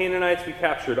all the Canaanites. We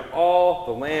captured all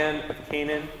the land of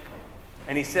Canaan.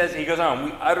 And he says, he goes on,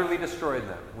 we utterly destroyed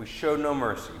them. We showed no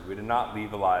mercy. We did not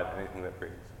leave alive anything that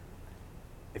breathes.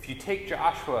 If you take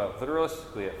Joshua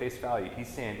literalistically at face value, he's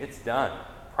saying it's done.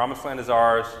 Promised land is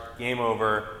ours. Game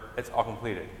over. It's all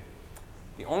completed.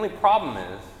 The only problem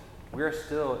is we're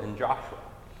still in Joshua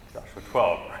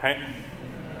 12, right?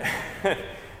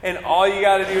 And all you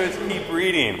got to do is keep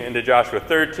reading into Joshua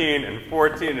 13 and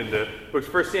 14, into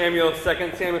books 1 Samuel, 2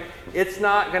 Samuel. It's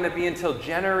not going to be until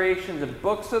generations of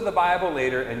books of the Bible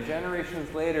later and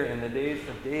generations later in the days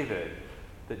of David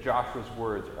that Joshua's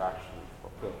words are actually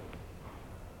fulfilled.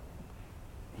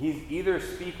 He's either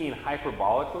speaking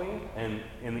hyperbolically, and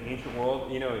in the ancient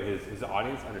world, his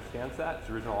audience understands that,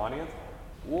 his original audience,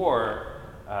 or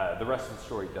the rest of the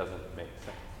story doesn't make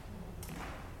sense.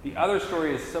 The other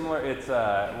story is similar. It's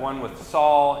one with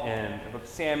Saul and the book of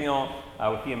Samuel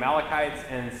with the Amalekites,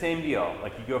 and same deal.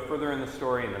 Like you go further in the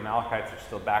story, and the Amalekites are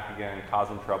still back again,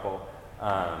 causing trouble.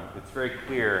 It's very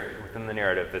clear within the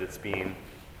narrative that it's being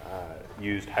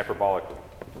used hyperbolically.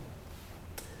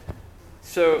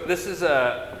 So this is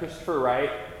Christopher Wright,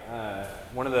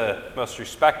 one of the most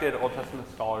respected Old Testament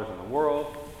scholars in the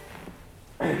world.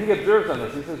 He observes on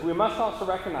this. He says, we must also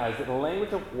recognize that the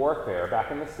language of warfare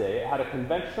back in this day, it had a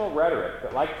conventional rhetoric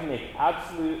that liked to make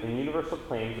absolute and universal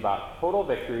claims about total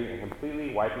victory and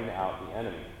completely wiping out the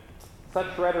enemy.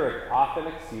 Such rhetoric often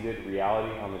exceeded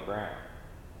reality on the ground.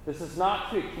 This is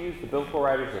not to accuse the biblical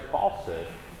writers of falsehood,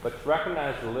 but to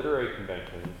recognize the literary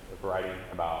conventions of writing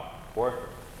about warfare.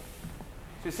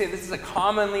 So he's saying this is a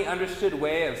commonly understood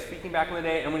way of speaking back in the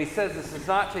day, and when he says this is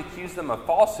not to accuse them of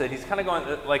falsehood, he's kind of going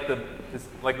like the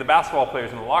basketball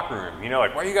players in the locker room.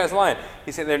 Like, why are you guys lying?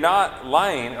 He's saying they're not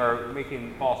lying or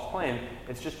making false claims.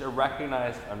 It's just a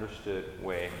recognized, understood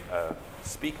way of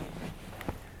speaking.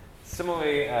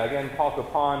 Similarly, again, Paul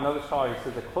Copan, another scholar, he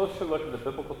says a closer look at the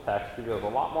biblical text reveals a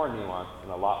lot more nuance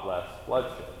and a lot less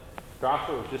bloodshed.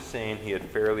 Joshua was just saying he had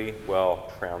fairly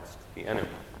well trounced the enemy.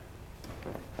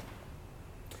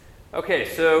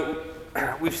 Okay, so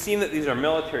we've seen that these are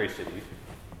military cities.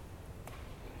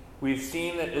 We've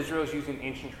seen that Israel's using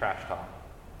ancient trash talk.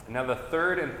 And now the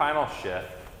third and final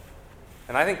shift,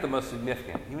 and I think the most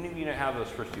significant, even if you don't have those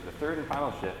first two, the third and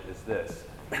final shift is this,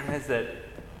 is that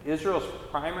Israel's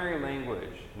primary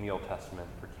language in the Old Testament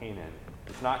for Canaan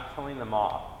is not killing them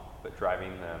off, but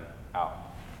driving them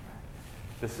out.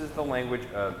 This is the language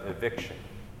of eviction,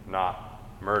 not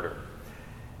murder.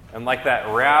 And like that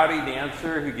rowdy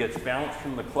dancer who gets bounced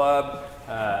from the club,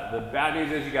 the bad news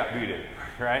is you got booted,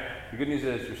 right? The good news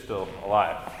is you're still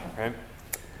alive, right?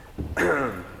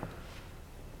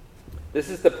 This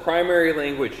is the primary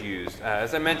language used.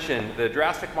 As I mentioned, the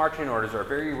drastic marching orders are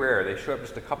very rare. They show up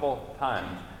just a couple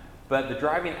times. But the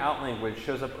driving out language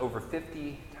shows up over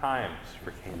 50 times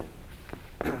for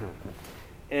Canaan.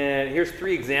 And here's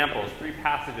three examples, three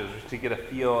passages, just to get a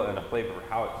feel and a flavor for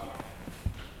how it's used.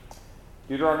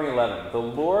 Deuteronomy 11, the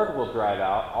Lord will drive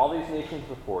out all these nations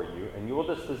before you, and you will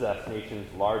dispossess nations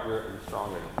larger and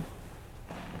stronger than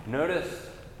you. Notice,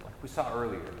 like we saw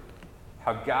earlier,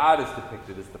 how God is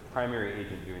depicted as the primary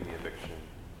agent doing the eviction,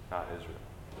 not Israel.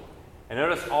 And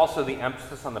notice also the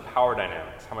emphasis on the power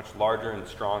dynamics, how much larger and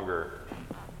stronger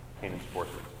Canaan's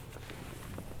forces.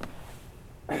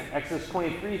 Exodus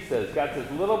 23 says, God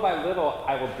says, little by little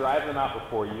I will drive them out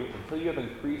before you until you have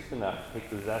increased enough to take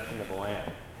possession of the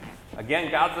land.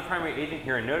 Again, God's the primary agent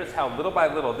here, and notice how little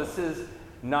by little, this is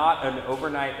not an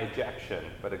overnight ejection,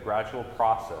 but a gradual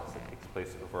process that takes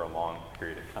place over a long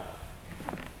period of time.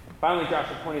 Finally,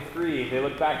 Joshua 23, they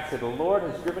look back and say, the Lord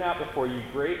has driven out before you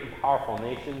great and powerful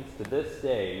nations. To this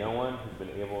day, no one has been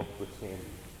able to withstand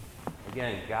you.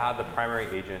 Again, God, the primary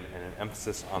agent, and an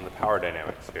emphasis on the power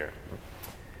dynamics here.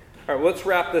 All right, well, let's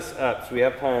wrap this up so we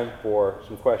have time for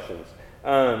some questions.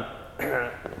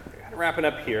 Wrapping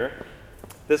up here.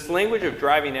 This language of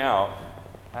driving out,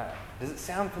 does it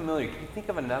sound familiar? Can you think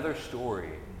of another story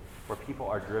where people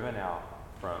are driven out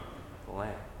from the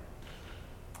land?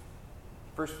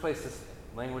 First place this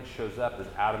language shows up is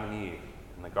Adam and Eve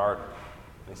in the garden.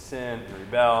 They sin and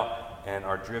rebel and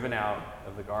are driven out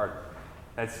of the garden.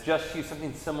 That's just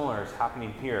something similar is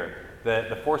happening here.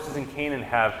 The forces in Canaan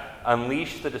have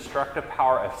unleashed the destructive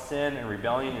power of sin and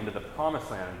rebellion into the promised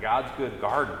land, God's good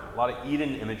garden. A lot of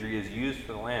Eden imagery is used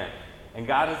for the land. And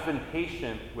God has been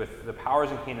patient with the powers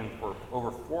in Canaan for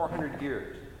over 400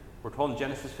 years. We're told in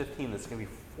Genesis 15 that it's going to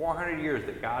be 400 years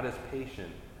that God is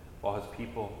patient while his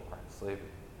people are in slavery.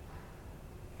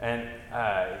 And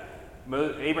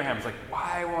Abraham's like,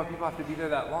 why will people have to be there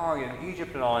that long in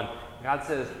Egypt and all? And God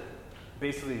says,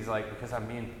 basically, he's like, because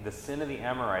the sin of the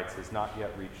Amorites has not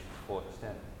yet reached its full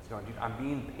extent. He's going, dude, I'm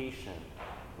being patient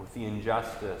with the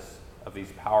injustice of these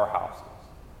powerhouses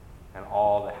and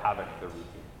all the havoc they're wreaking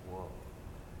in the world.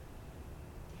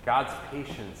 God's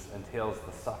patience entails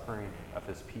the suffering of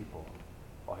his people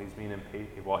while he is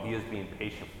being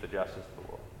patient with the injustice of the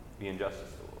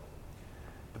world.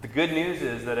 But the good news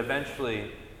is that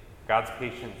eventually God's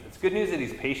patience, it's good news that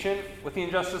he's patient with the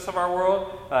injustice of our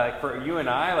world. For you and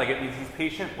I, it means he's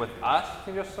patient with us,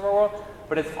 the injustice of our world.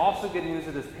 But it's also good news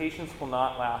that his patience will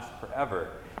not last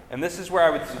forever. And this is where I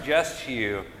would suggest to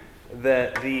you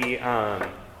that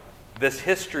this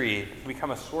history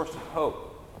become a source of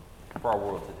hope for our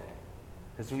world today.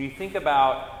 Because when you think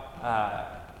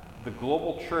about the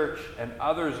global church and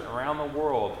others around the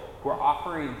world who are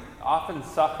often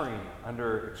suffering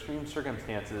under extreme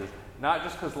circumstances, not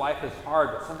just because life is hard,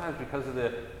 but sometimes because of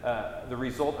the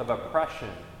result of oppression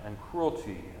and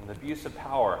cruelty and the abuse of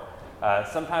power,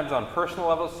 sometimes on personal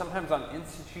levels, sometimes on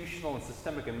institutional and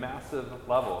systemic and massive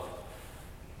levels.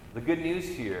 The good news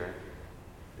here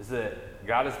is that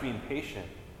God is being patient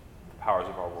with the powers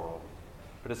of our world.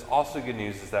 But it's also good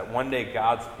news is that one day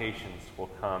God's patience will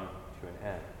come to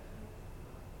an end.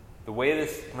 The way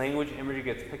this language imagery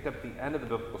gets picked up at the end of the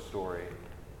biblical story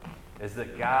is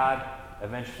that God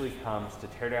eventually comes to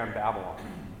tear down Babylon.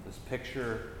 This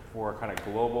picture for kind of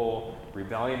global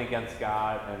rebellion against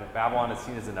God, and Babylon is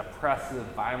seen as an oppressive,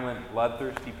 violent,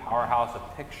 bloodthirsty powerhouse,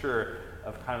 a picture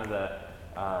of kind of the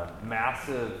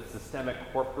massive, systemic,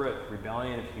 corporate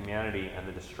rebellion of humanity and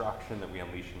the destruction that we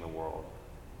unleash in the world.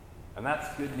 And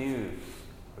that's good news.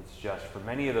 It's just for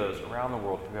many of those around the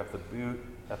world who have the boot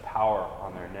of power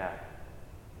on their neck,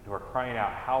 who are crying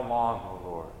out, how long, O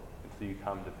Lord, until you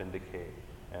come to vindicate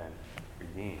and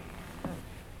redeem?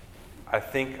 I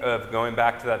think of going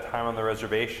back to that time on the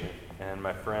reservation and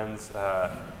my friends,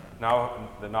 the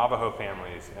Navajo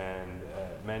families, and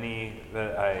many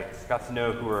that I got to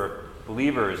know who are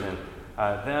believers, and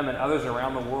them and others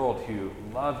around the world who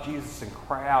love Jesus and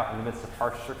cry out in the midst of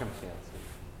harsh circumstances.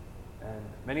 And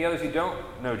many others who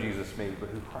don't know Jesus maybe, but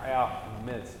who cry out in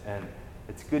the midst. And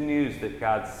it's good news that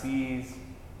God sees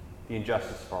the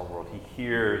injustice of our world. He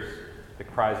hears the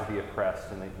cries of the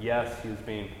oppressed, and that yes, he is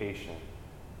being patient.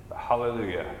 But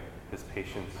hallelujah, his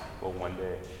patience will one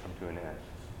day come to an end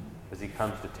as he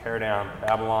comes to tear down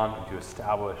Babylon and to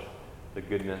establish the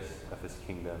goodness of his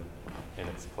kingdom in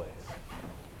its place.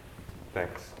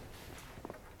 Thanks.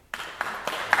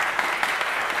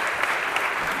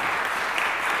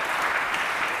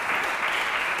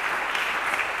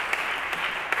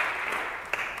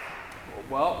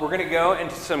 Well, we're going to go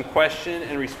into some question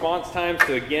and response time.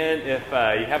 So again, if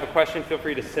you have a question, feel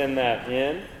free to send that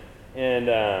in. And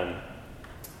I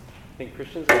think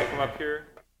Christian's going to come up here.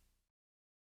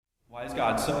 Why is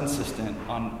God so insistent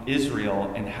on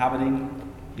Israel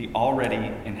inhabiting the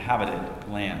already inhabited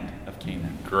land of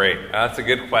Canaan? Great. That's a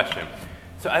good question.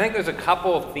 So I think there's a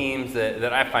couple of themes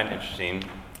that I find interesting.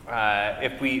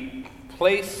 If we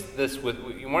place this one of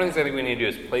the things I think we need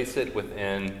to do is place it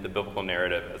within the biblical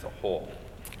narrative as a whole.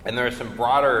 And there is some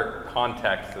broader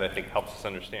context that I think helps us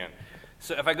understand.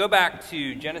 So if I go back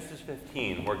to Genesis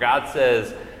 15, where God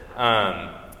says,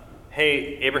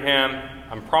 hey, Abraham,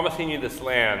 I'm promising you this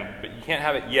land, but you can't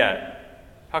have it yet.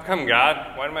 How come,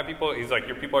 God? Why do my people? He's like,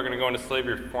 your people are going to go into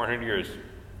slavery for 400 years.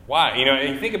 Why?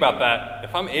 And you think about that.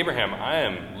 If I'm Abraham, I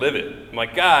am livid. I'm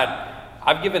like, God,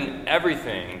 I've given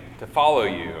everything to follow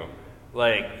you.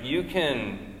 You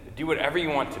can do whatever you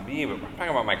want to be, but I'm talking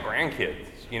about my grandkids.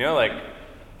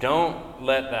 Don't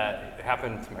let that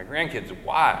happen to my grandkids.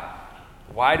 Why?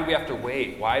 Why do we have to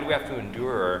wait? Why do we have to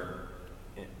endure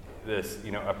this,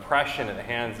 oppression at the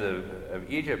hands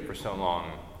of Egypt for so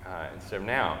long instead of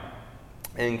now?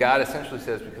 And God essentially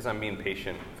says, because I'm being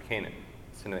patient with Canaan,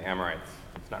 sin of the Amorites.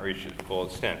 It's not reached its full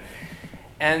extent.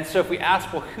 And so if we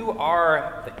ask, well, who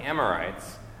are the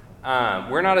Amorites?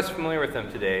 We're not as familiar with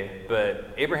them today,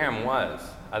 but Abraham was.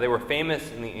 They were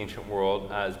famous in the ancient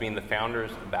world as being the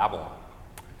founders of Babylon.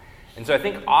 And so I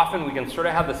think often we can sort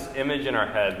of have this image in our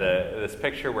head, this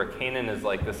picture where Canaan is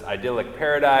like this idyllic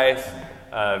paradise,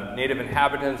 native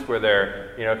inhabitants where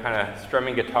they're, kind of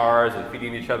strumming guitars and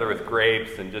feeding each other with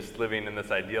grapes and just living in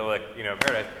this idyllic,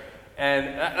 paradise. And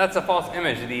that's a false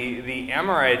image. The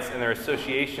Amorites and their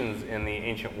associations in the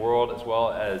ancient world as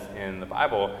well as in the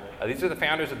Bible, these are the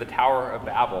founders of the Tower of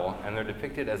Babel, and they're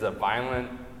depicted as a violent,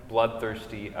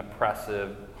 bloodthirsty,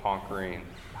 oppressive, conquering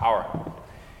powerhouse.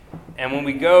 And when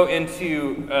we go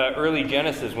into early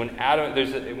Genesis, when Adam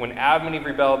and Eve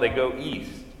rebelled, they go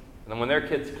east. And then when their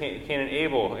kids, Cain and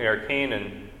Abel, or Cain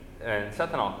and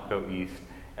Seth and all go east.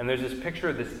 And there's this picture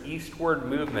of this eastward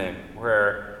movement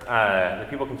where the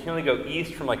people continually go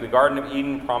east from like the Garden of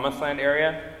Eden, Promised Land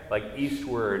area, like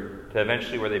eastward to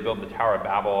eventually where they build the Tower of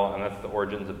Babel, and that's the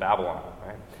origins of Babylon,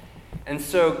 right? And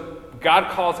so God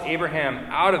calls Abraham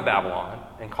out of Babylon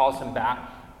and calls him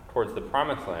back towards the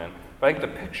Promised Land. But I think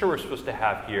the picture we're supposed to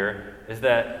have here is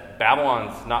that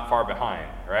Babylon's not far behind,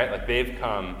 right? Like they've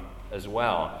come as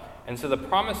well. And so the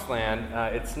Promised Land,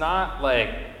 it's not like,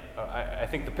 I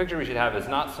think the picture we should have is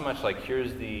not so much like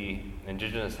here's the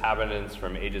indigenous inhabitants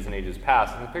from ages and ages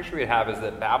past. And the picture we have is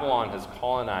that Babylon has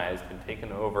colonized and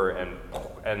taken over,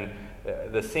 and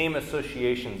the same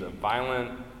associations of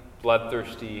violent,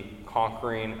 bloodthirsty,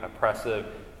 conquering, oppressive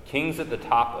kings at the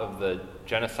top of the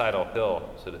genocidal hill,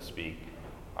 so to speak,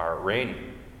 are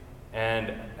reigning.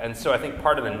 And so I think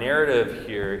part of the narrative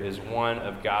here is one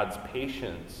of God's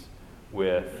patience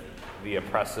with the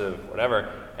oppressive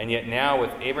whatever. And yet now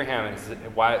with Abraham,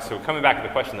 so coming back to the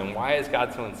question, then why is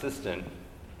God so insistent?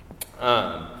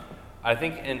 I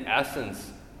think in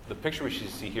essence, the picture we should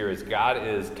see here is God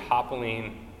is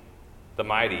toppling the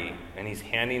mighty, and he's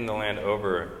handing the land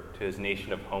over to his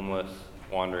nation of homeless,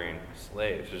 wandering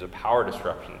slaves. There's a power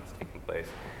disruption that's taking place.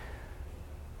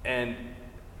 And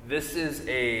this is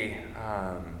a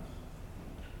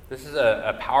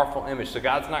powerful image. So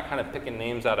God's not kind of picking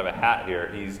names out of a hat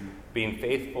here. He's being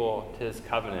faithful to his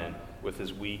covenant with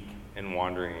his weak and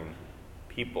wandering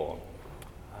people.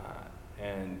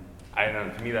 And I don't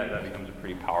know, to me that becomes a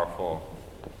pretty powerful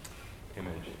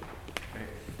image.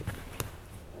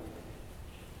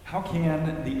 How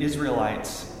can the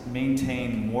Israelites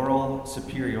maintain moral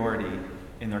superiority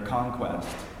in their conquest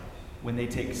when they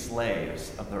take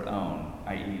slaves of their own,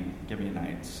 i.e.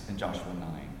 Gibeonites in Joshua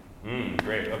 9?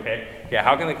 Great, okay. Yeah,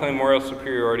 how can they claim moral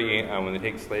superiority when they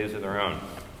take slaves of their own?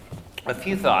 A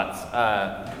few thoughts.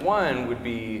 One would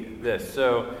be this.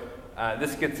 So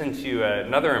this gets into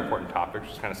another important topic,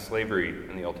 which is kind of slavery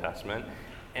in the Old Testament.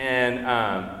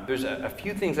 And there's a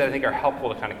few things that I think are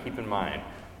helpful to kind of keep in mind.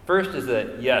 First is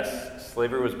that, yes,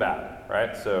 slavery was bad,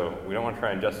 right? So we don't want to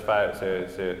try and justify it, say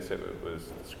it was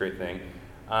this great thing.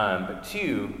 But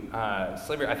two,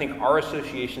 slavery, I think our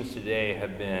associations today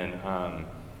have been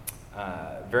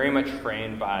very much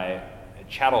framed by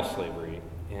chattel slavery.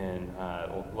 In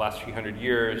the last few hundred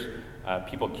years,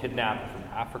 people kidnapped from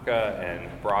Africa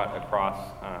and brought across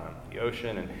the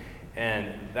ocean.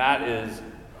 And that is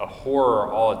a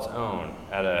horror all its own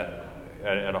at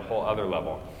a whole other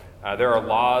level. There are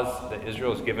laws that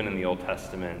Israel is given in the Old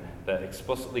Testament that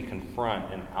explicitly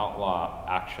confront and outlaw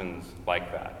actions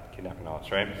like that, kidnapping and all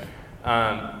this, right?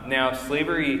 Now,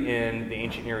 slavery in the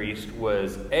ancient Near East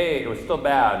was A, it was still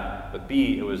bad, but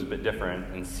B, it was a bit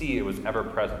different, and C, it was ever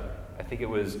present. I think it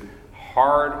was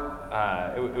hard,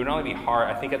 it would not only be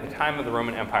hard, I think at the time of the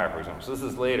Roman Empire, for example, so this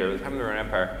is later, at the time of the Roman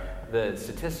Empire, the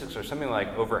statistics are something like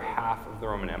over half of the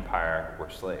Roman Empire were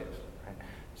slaves.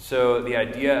 So the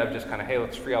idea of just kind of, hey,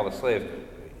 let's free all the slaves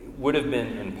would have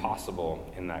been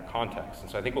impossible in that context. And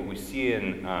so I think what we see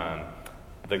in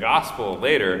the gospel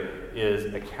later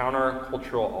is a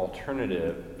countercultural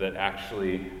alternative that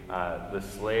actually the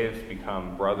slaves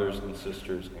become brothers and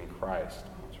sisters in Christ,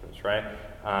 right?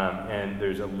 And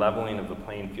there's a leveling of the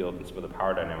playing field and some of the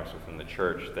power dynamics within the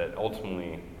church that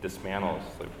ultimately dismantles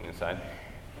slavery inside.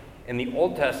 In the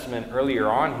Old Testament, earlier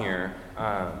on here,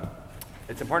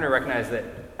 it's important to recognize that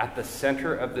at the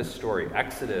center of this story,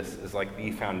 Exodus is like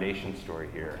the foundation story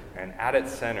here. And at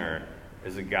its center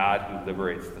is a God who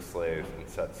liberates the slaves and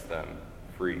sets them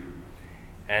free.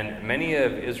 And many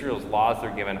of Israel's laws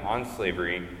they're given on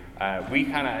slavery,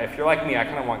 if you're like me, I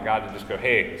kind of want God to just go,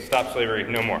 hey, stop slavery,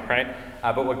 no more, right?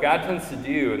 But what God tends to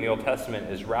do in the Old Testament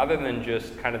is rather than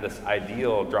just kind of this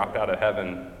ideal dropped out of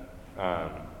heaven,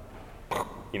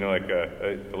 like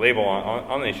a label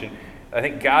on the nation, I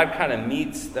think God kind of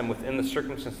meets them within the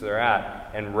circumstances they're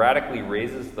at and radically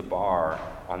raises the bar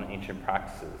on the ancient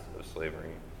practices of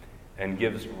slavery and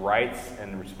gives rights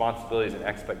and responsibilities and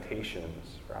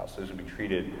expectations for how slaves would be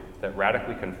treated that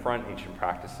radically confront ancient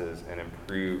practices and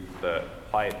improve the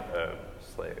plight of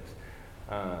slaves.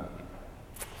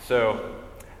 So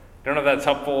I don't know if that's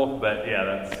helpful, but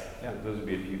those would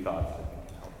be a few thoughts that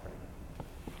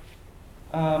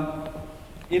can help.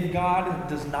 If God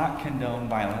does not condone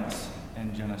violence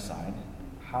and genocide,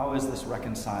 how is this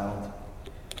reconciled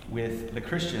with the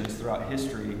Christians throughout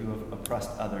history who have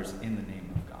oppressed others in the name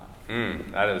of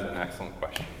God? That is an excellent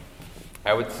question.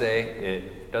 I would say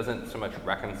it doesn't so much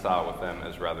reconcile with them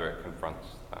as rather it confronts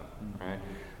them, right?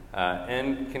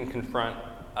 and can confront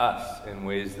us in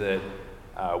ways that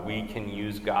we can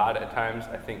use God at times,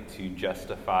 I think, to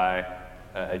justify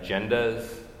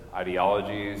agendas,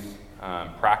 ideologies,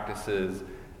 practices,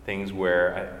 things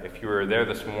where, if you were there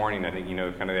this morning, I think you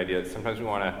know kind of the idea that sometimes we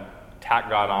want to tack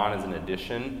God on as an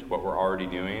addition to what we're already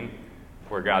doing,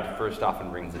 where God first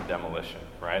often brings a demolition,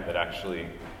 right? That actually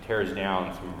tears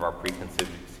down some of our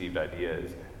preconceived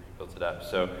ideas and builds it up.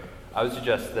 So I would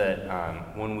suggest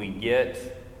that when we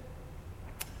get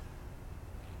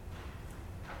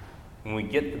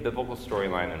the biblical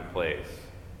storyline in place,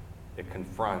 it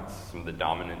confronts some of the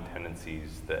dominant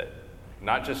tendencies that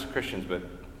not just Christians, but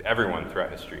everyone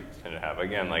throughout history tend to have.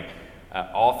 Again,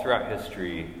 all throughout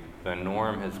history, the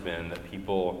norm has been that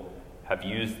people have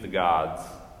used the gods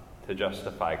to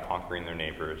justify conquering their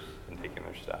neighbors and taking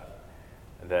their stuff.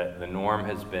 That the norm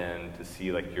has been to see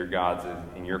your gods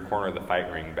in your corner of the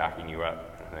fight ring backing you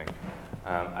up.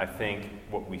 I think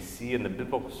what we see in the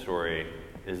biblical story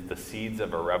is the seeds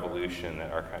of a revolution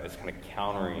that is kind of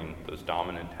countering those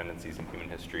dominant tendencies in human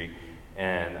history,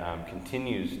 and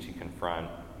continues to confront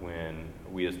when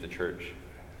we as the church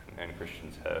and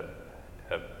Christians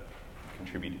have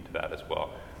contributed to that as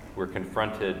well. We're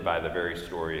confronted by the very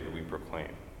story that we proclaim.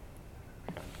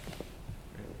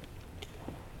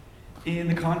 In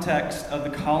the context of the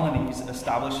colonies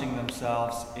establishing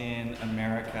themselves in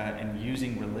America and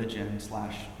using religion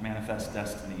 / manifest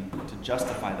destiny to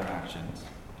justify their actions,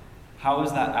 how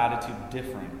is that attitude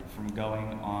different from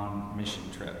going on mission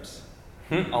trips?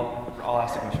 I'll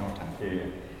ask the question one more time. Yeah.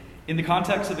 In the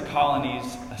context of the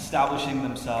colonies establishing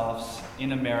themselves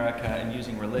in America and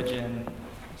using religion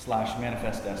 /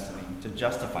 manifest destiny to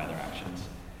justify their actions,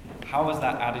 how is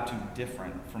that attitude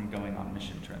different from going on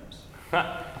mission trips?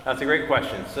 That's a great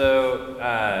question. So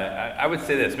I would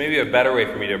say this. Maybe a better way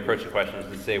for me to approach the question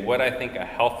is to say what I think a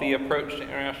healthy approach to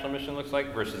international mission looks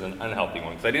like versus an unhealthy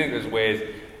one. Because I do think there's ways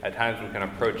at times we can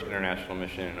approach international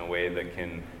mission in a way that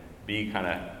can be kind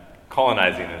of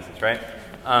colonizing in a sense, right?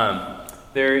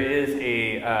 There is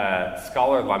a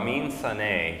scholar, Lamine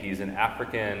Sané. He's an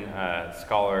African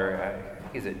scholar.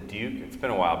 He's at Duke. It's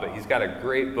been a while, but he's got a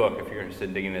great book, if you're interested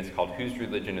in digging this, called Whose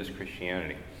Religion is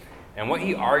Christianity? And what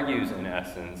he argues, in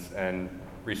essence, and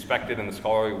respected in the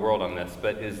scholarly world on this,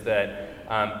 but is that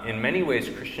in many ways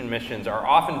Christian missions are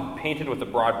often painted with a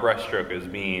broad brushstroke as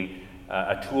being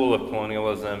a tool of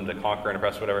colonialism to conquer and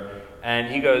oppress, whatever. And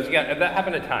he goes, yeah, that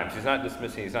happened at times. He's not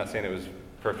dismissing, he's not saying it was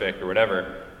perfect or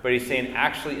whatever, but he's saying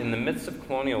actually in the midst of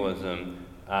colonialism,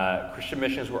 Christian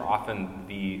missions were often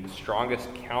the strongest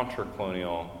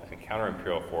counter-colonial and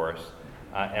counter-imperial force.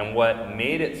 And what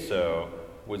made it so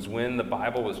was when the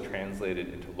Bible was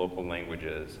translated into local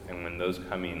languages and when those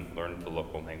coming learned the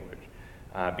local language.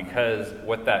 Because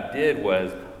what that did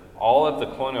was all of the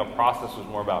colonial process was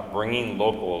more about bringing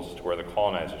locals to where the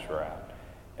colonizers were at.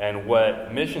 And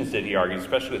what missions did, he argued,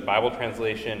 especially with Bible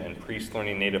translation and priests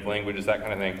learning native languages, that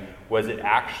kind of thing, was it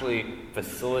actually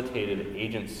facilitated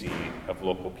agency of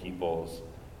local peoples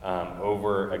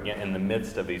over, again, in the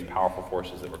midst of these powerful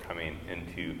forces that were coming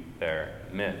into their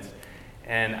midst.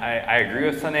 And I agree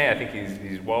with Sané. I think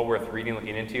he's well worth reading,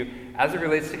 looking into. As it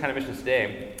relates to kind of missions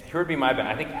today, here would be my bet.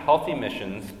 I think healthy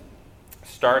missions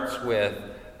starts with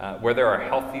where there are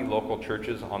healthy local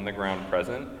churches on the ground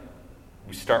present.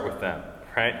 We start with them,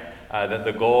 right? That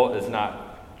the goal is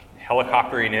not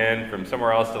helicoptering in from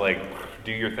somewhere else to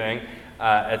do your thing.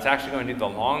 It's actually going to do the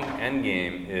long end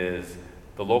game is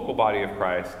the local body of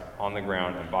Christ on the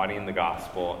ground embodying the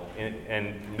gospel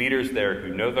and leaders there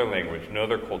who know their language, know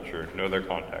their culture, know their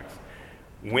context.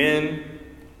 When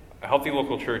a healthy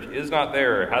local church is not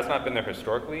there or has not been there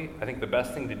historically, I think the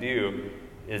best thing to do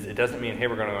is it doesn't mean, hey,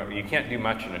 you can't do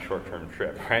much in a short-term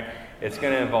trip, right? It's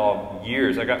going to involve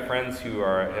years. I got friends who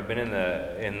have been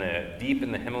deep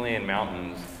in the Himalayan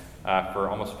mountains for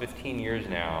almost 15 years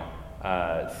now,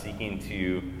 seeking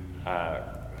to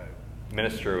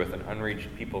minister with an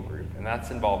unreached people group. And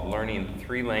that's involved learning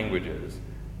 3 languages,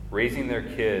 raising their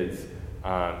kids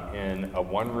in a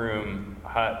one-room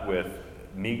hut with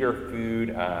meager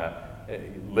food,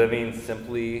 living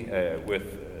simply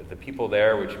with the people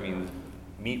there, which means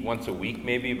meat once a week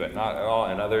maybe, but not at all,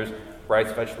 and others,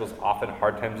 rice, vegetables, often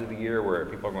hard times of the year where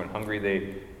people are going hungry.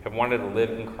 They have wanted to live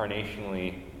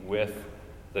incarnationally with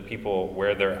the people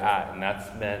where they're at, and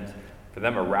that's meant for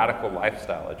them a radical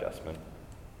lifestyle adjustment.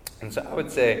 And so I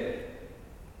would say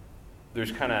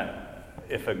there's kind of,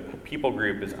 if a people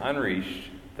group is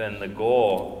unreached, then the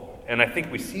goal, and I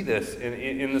think we see this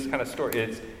in this kind of story,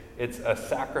 it's a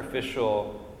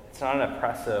sacrificial, it's not an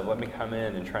oppressive, let me come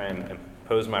in and try and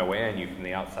impose my way on you from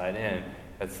the outside in.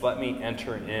 It's let me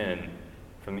enter in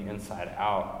from the inside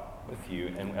out with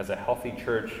you. And as a healthy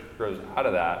church grows out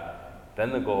of that,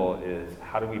 then the goal is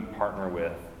how do we partner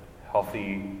with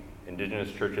healthy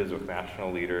indigenous churches, with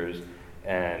national leaders,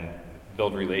 and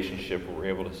build relationship where we're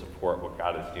able to support what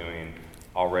God is doing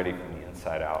already from the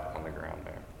inside out on the ground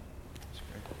there. That's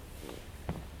great.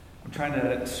 I'm trying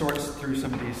to sort through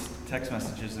some of these text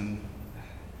messages and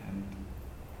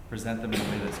present them in a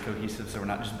way that's cohesive so we're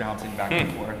not just bouncing back and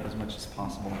forth as much as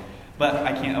possible. But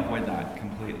I can't avoid that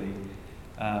completely.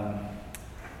 How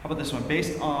about this one?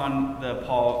 Based on the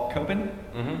Paul Copen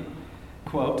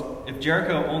quote, if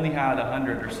Jericho only had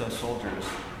 100 or so soldiers,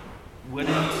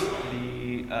 wouldn't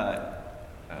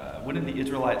the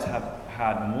Israelites have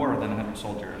had more than 100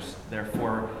 soldiers,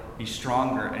 therefore be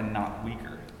stronger and not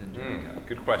weaker than Jericho?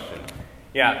 Good question.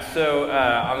 Yeah, so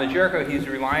on the Jericho, he's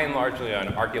relying largely on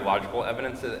archaeological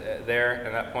evidence there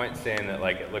at that point, saying that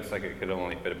it looks like it could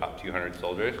only fit about 200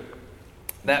 soldiers.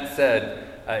 That said,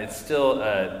 it's still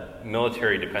a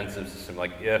military defensive system.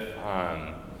 If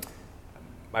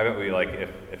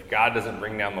God doesn't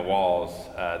bring down the walls,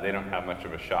 they don't have much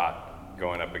of a shot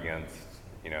going up against,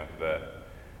 you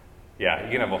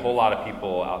can have a whole lot of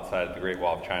people outside the Great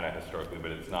Wall of China historically, but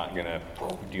it's not going to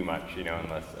do much,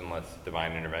 unless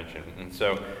divine intervention. And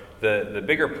so the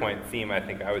bigger theme, I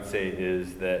think I would say,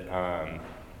 is that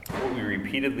what we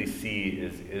repeatedly see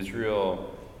is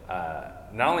Israel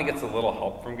not only gets a little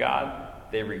help from God,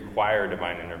 they require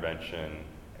divine intervention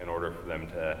in order for them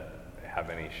to have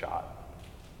any shot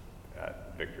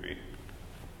at victory.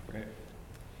 Great.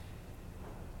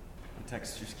 The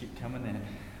texts just keep coming in.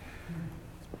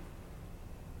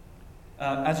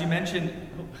 As you mentioned,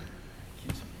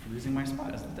 keeps losing my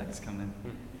spot as the text come in.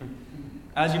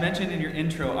 As you mentioned in your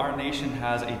intro, our nation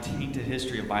has a tainted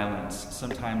history of violence,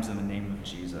 sometimes in the name of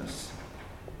Jesus.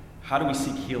 How do we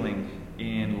seek healing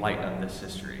in light of this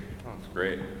history? Oh, that's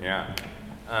great. Yeah.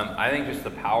 I think just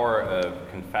the power of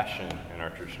confession in our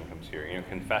tradition comes here.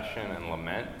 Confession and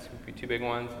lament would be two big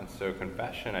ones. And so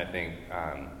confession, I think,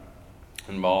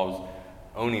 involves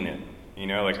owning it.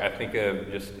 I think of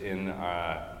just in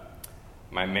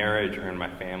my marriage or in my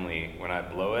family, when I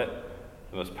blow it,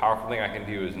 the most powerful thing I can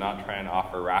do is not try and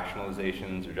offer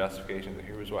rationalizations or justifications.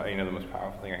 Here was why. The most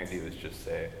powerful thing I can do is just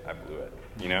say, I blew it.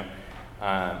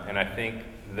 And I think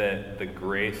that the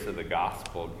grace of the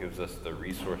gospel gives us the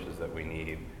resources that we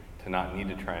need to not need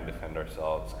to try and defend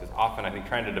ourselves. Because often I think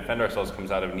trying to defend ourselves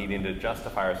comes out of needing to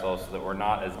justify ourselves so that we're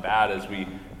not as bad as we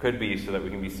could be, so that we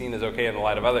can be seen as okay in the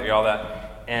light of others, all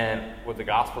that. And what the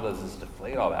gospel does is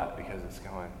deflate all that, because it's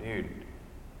going, dude,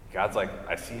 God's like,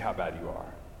 I see how bad you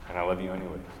are, and I love you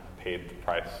anyways. I paid the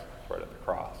price for it at the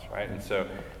cross, right? And so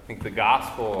I think the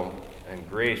gospel and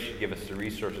grace should give us the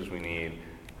resources we need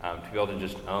to be able to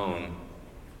just own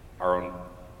our own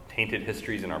tainted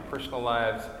histories in our personal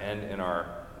lives and in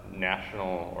our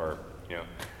national or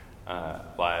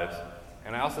lives.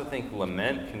 And I also think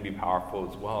lament can be powerful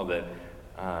as well. That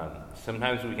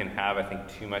sometimes we can have, I think,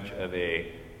 too much of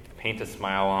a paint a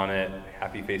smile on it,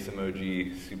 happy face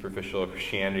emoji, superficial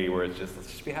Christianity, where it's just, let's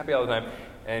just be happy all the time.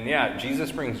 And yeah,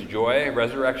 Jesus brings joy,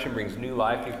 resurrection brings new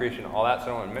life, new creation, all that, so I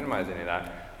don't want to minimize any of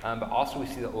that. But also we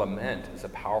see that lament is a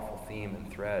powerful theme and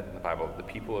thread in the Bible. The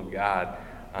people of God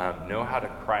know how to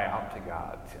cry out to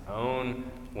God, to own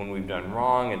when we've done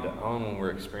wrong, and to own when we're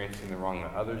experiencing the wrong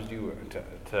that others do,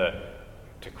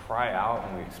 to cry out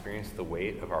when we experience the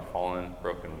weight of our fallen,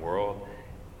 broken world.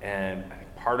 And I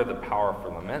think part of the power for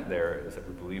lament there is that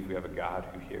we believe we have a God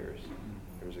who hears.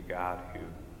 There's a God who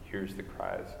hears the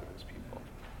cries of his people.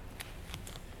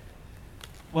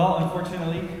 Well,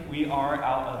 unfortunately, we are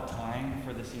out of time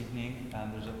for this evening.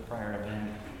 There's a prior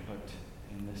event booked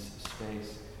in this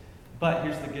space. But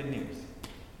here's the good news.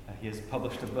 He has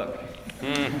published a book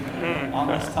on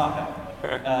this topic.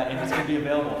 And it's going to be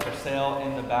available for sale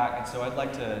in the back. And so I'd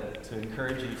like to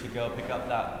encourage you to go pick up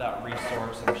that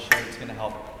resource. I'm sure it's going to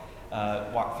help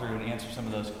walk through and answer some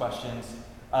of those questions.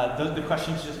 The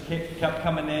questions just kept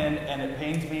coming in, and it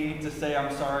pains me to say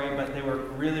I'm sorry, but they were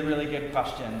really, really good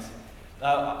questions.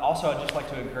 Also, I'd just like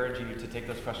to encourage you to take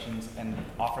those questions and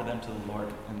offer them to the Lord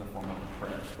in the form of a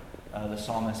prayer. The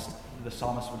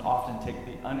psalmist would often take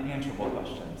the unanswerable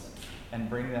questions and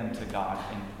bring them to God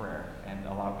in prayer and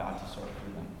allow God to sort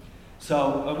through them.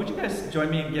 So would you guys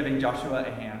join me in giving Joshua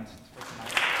a hand?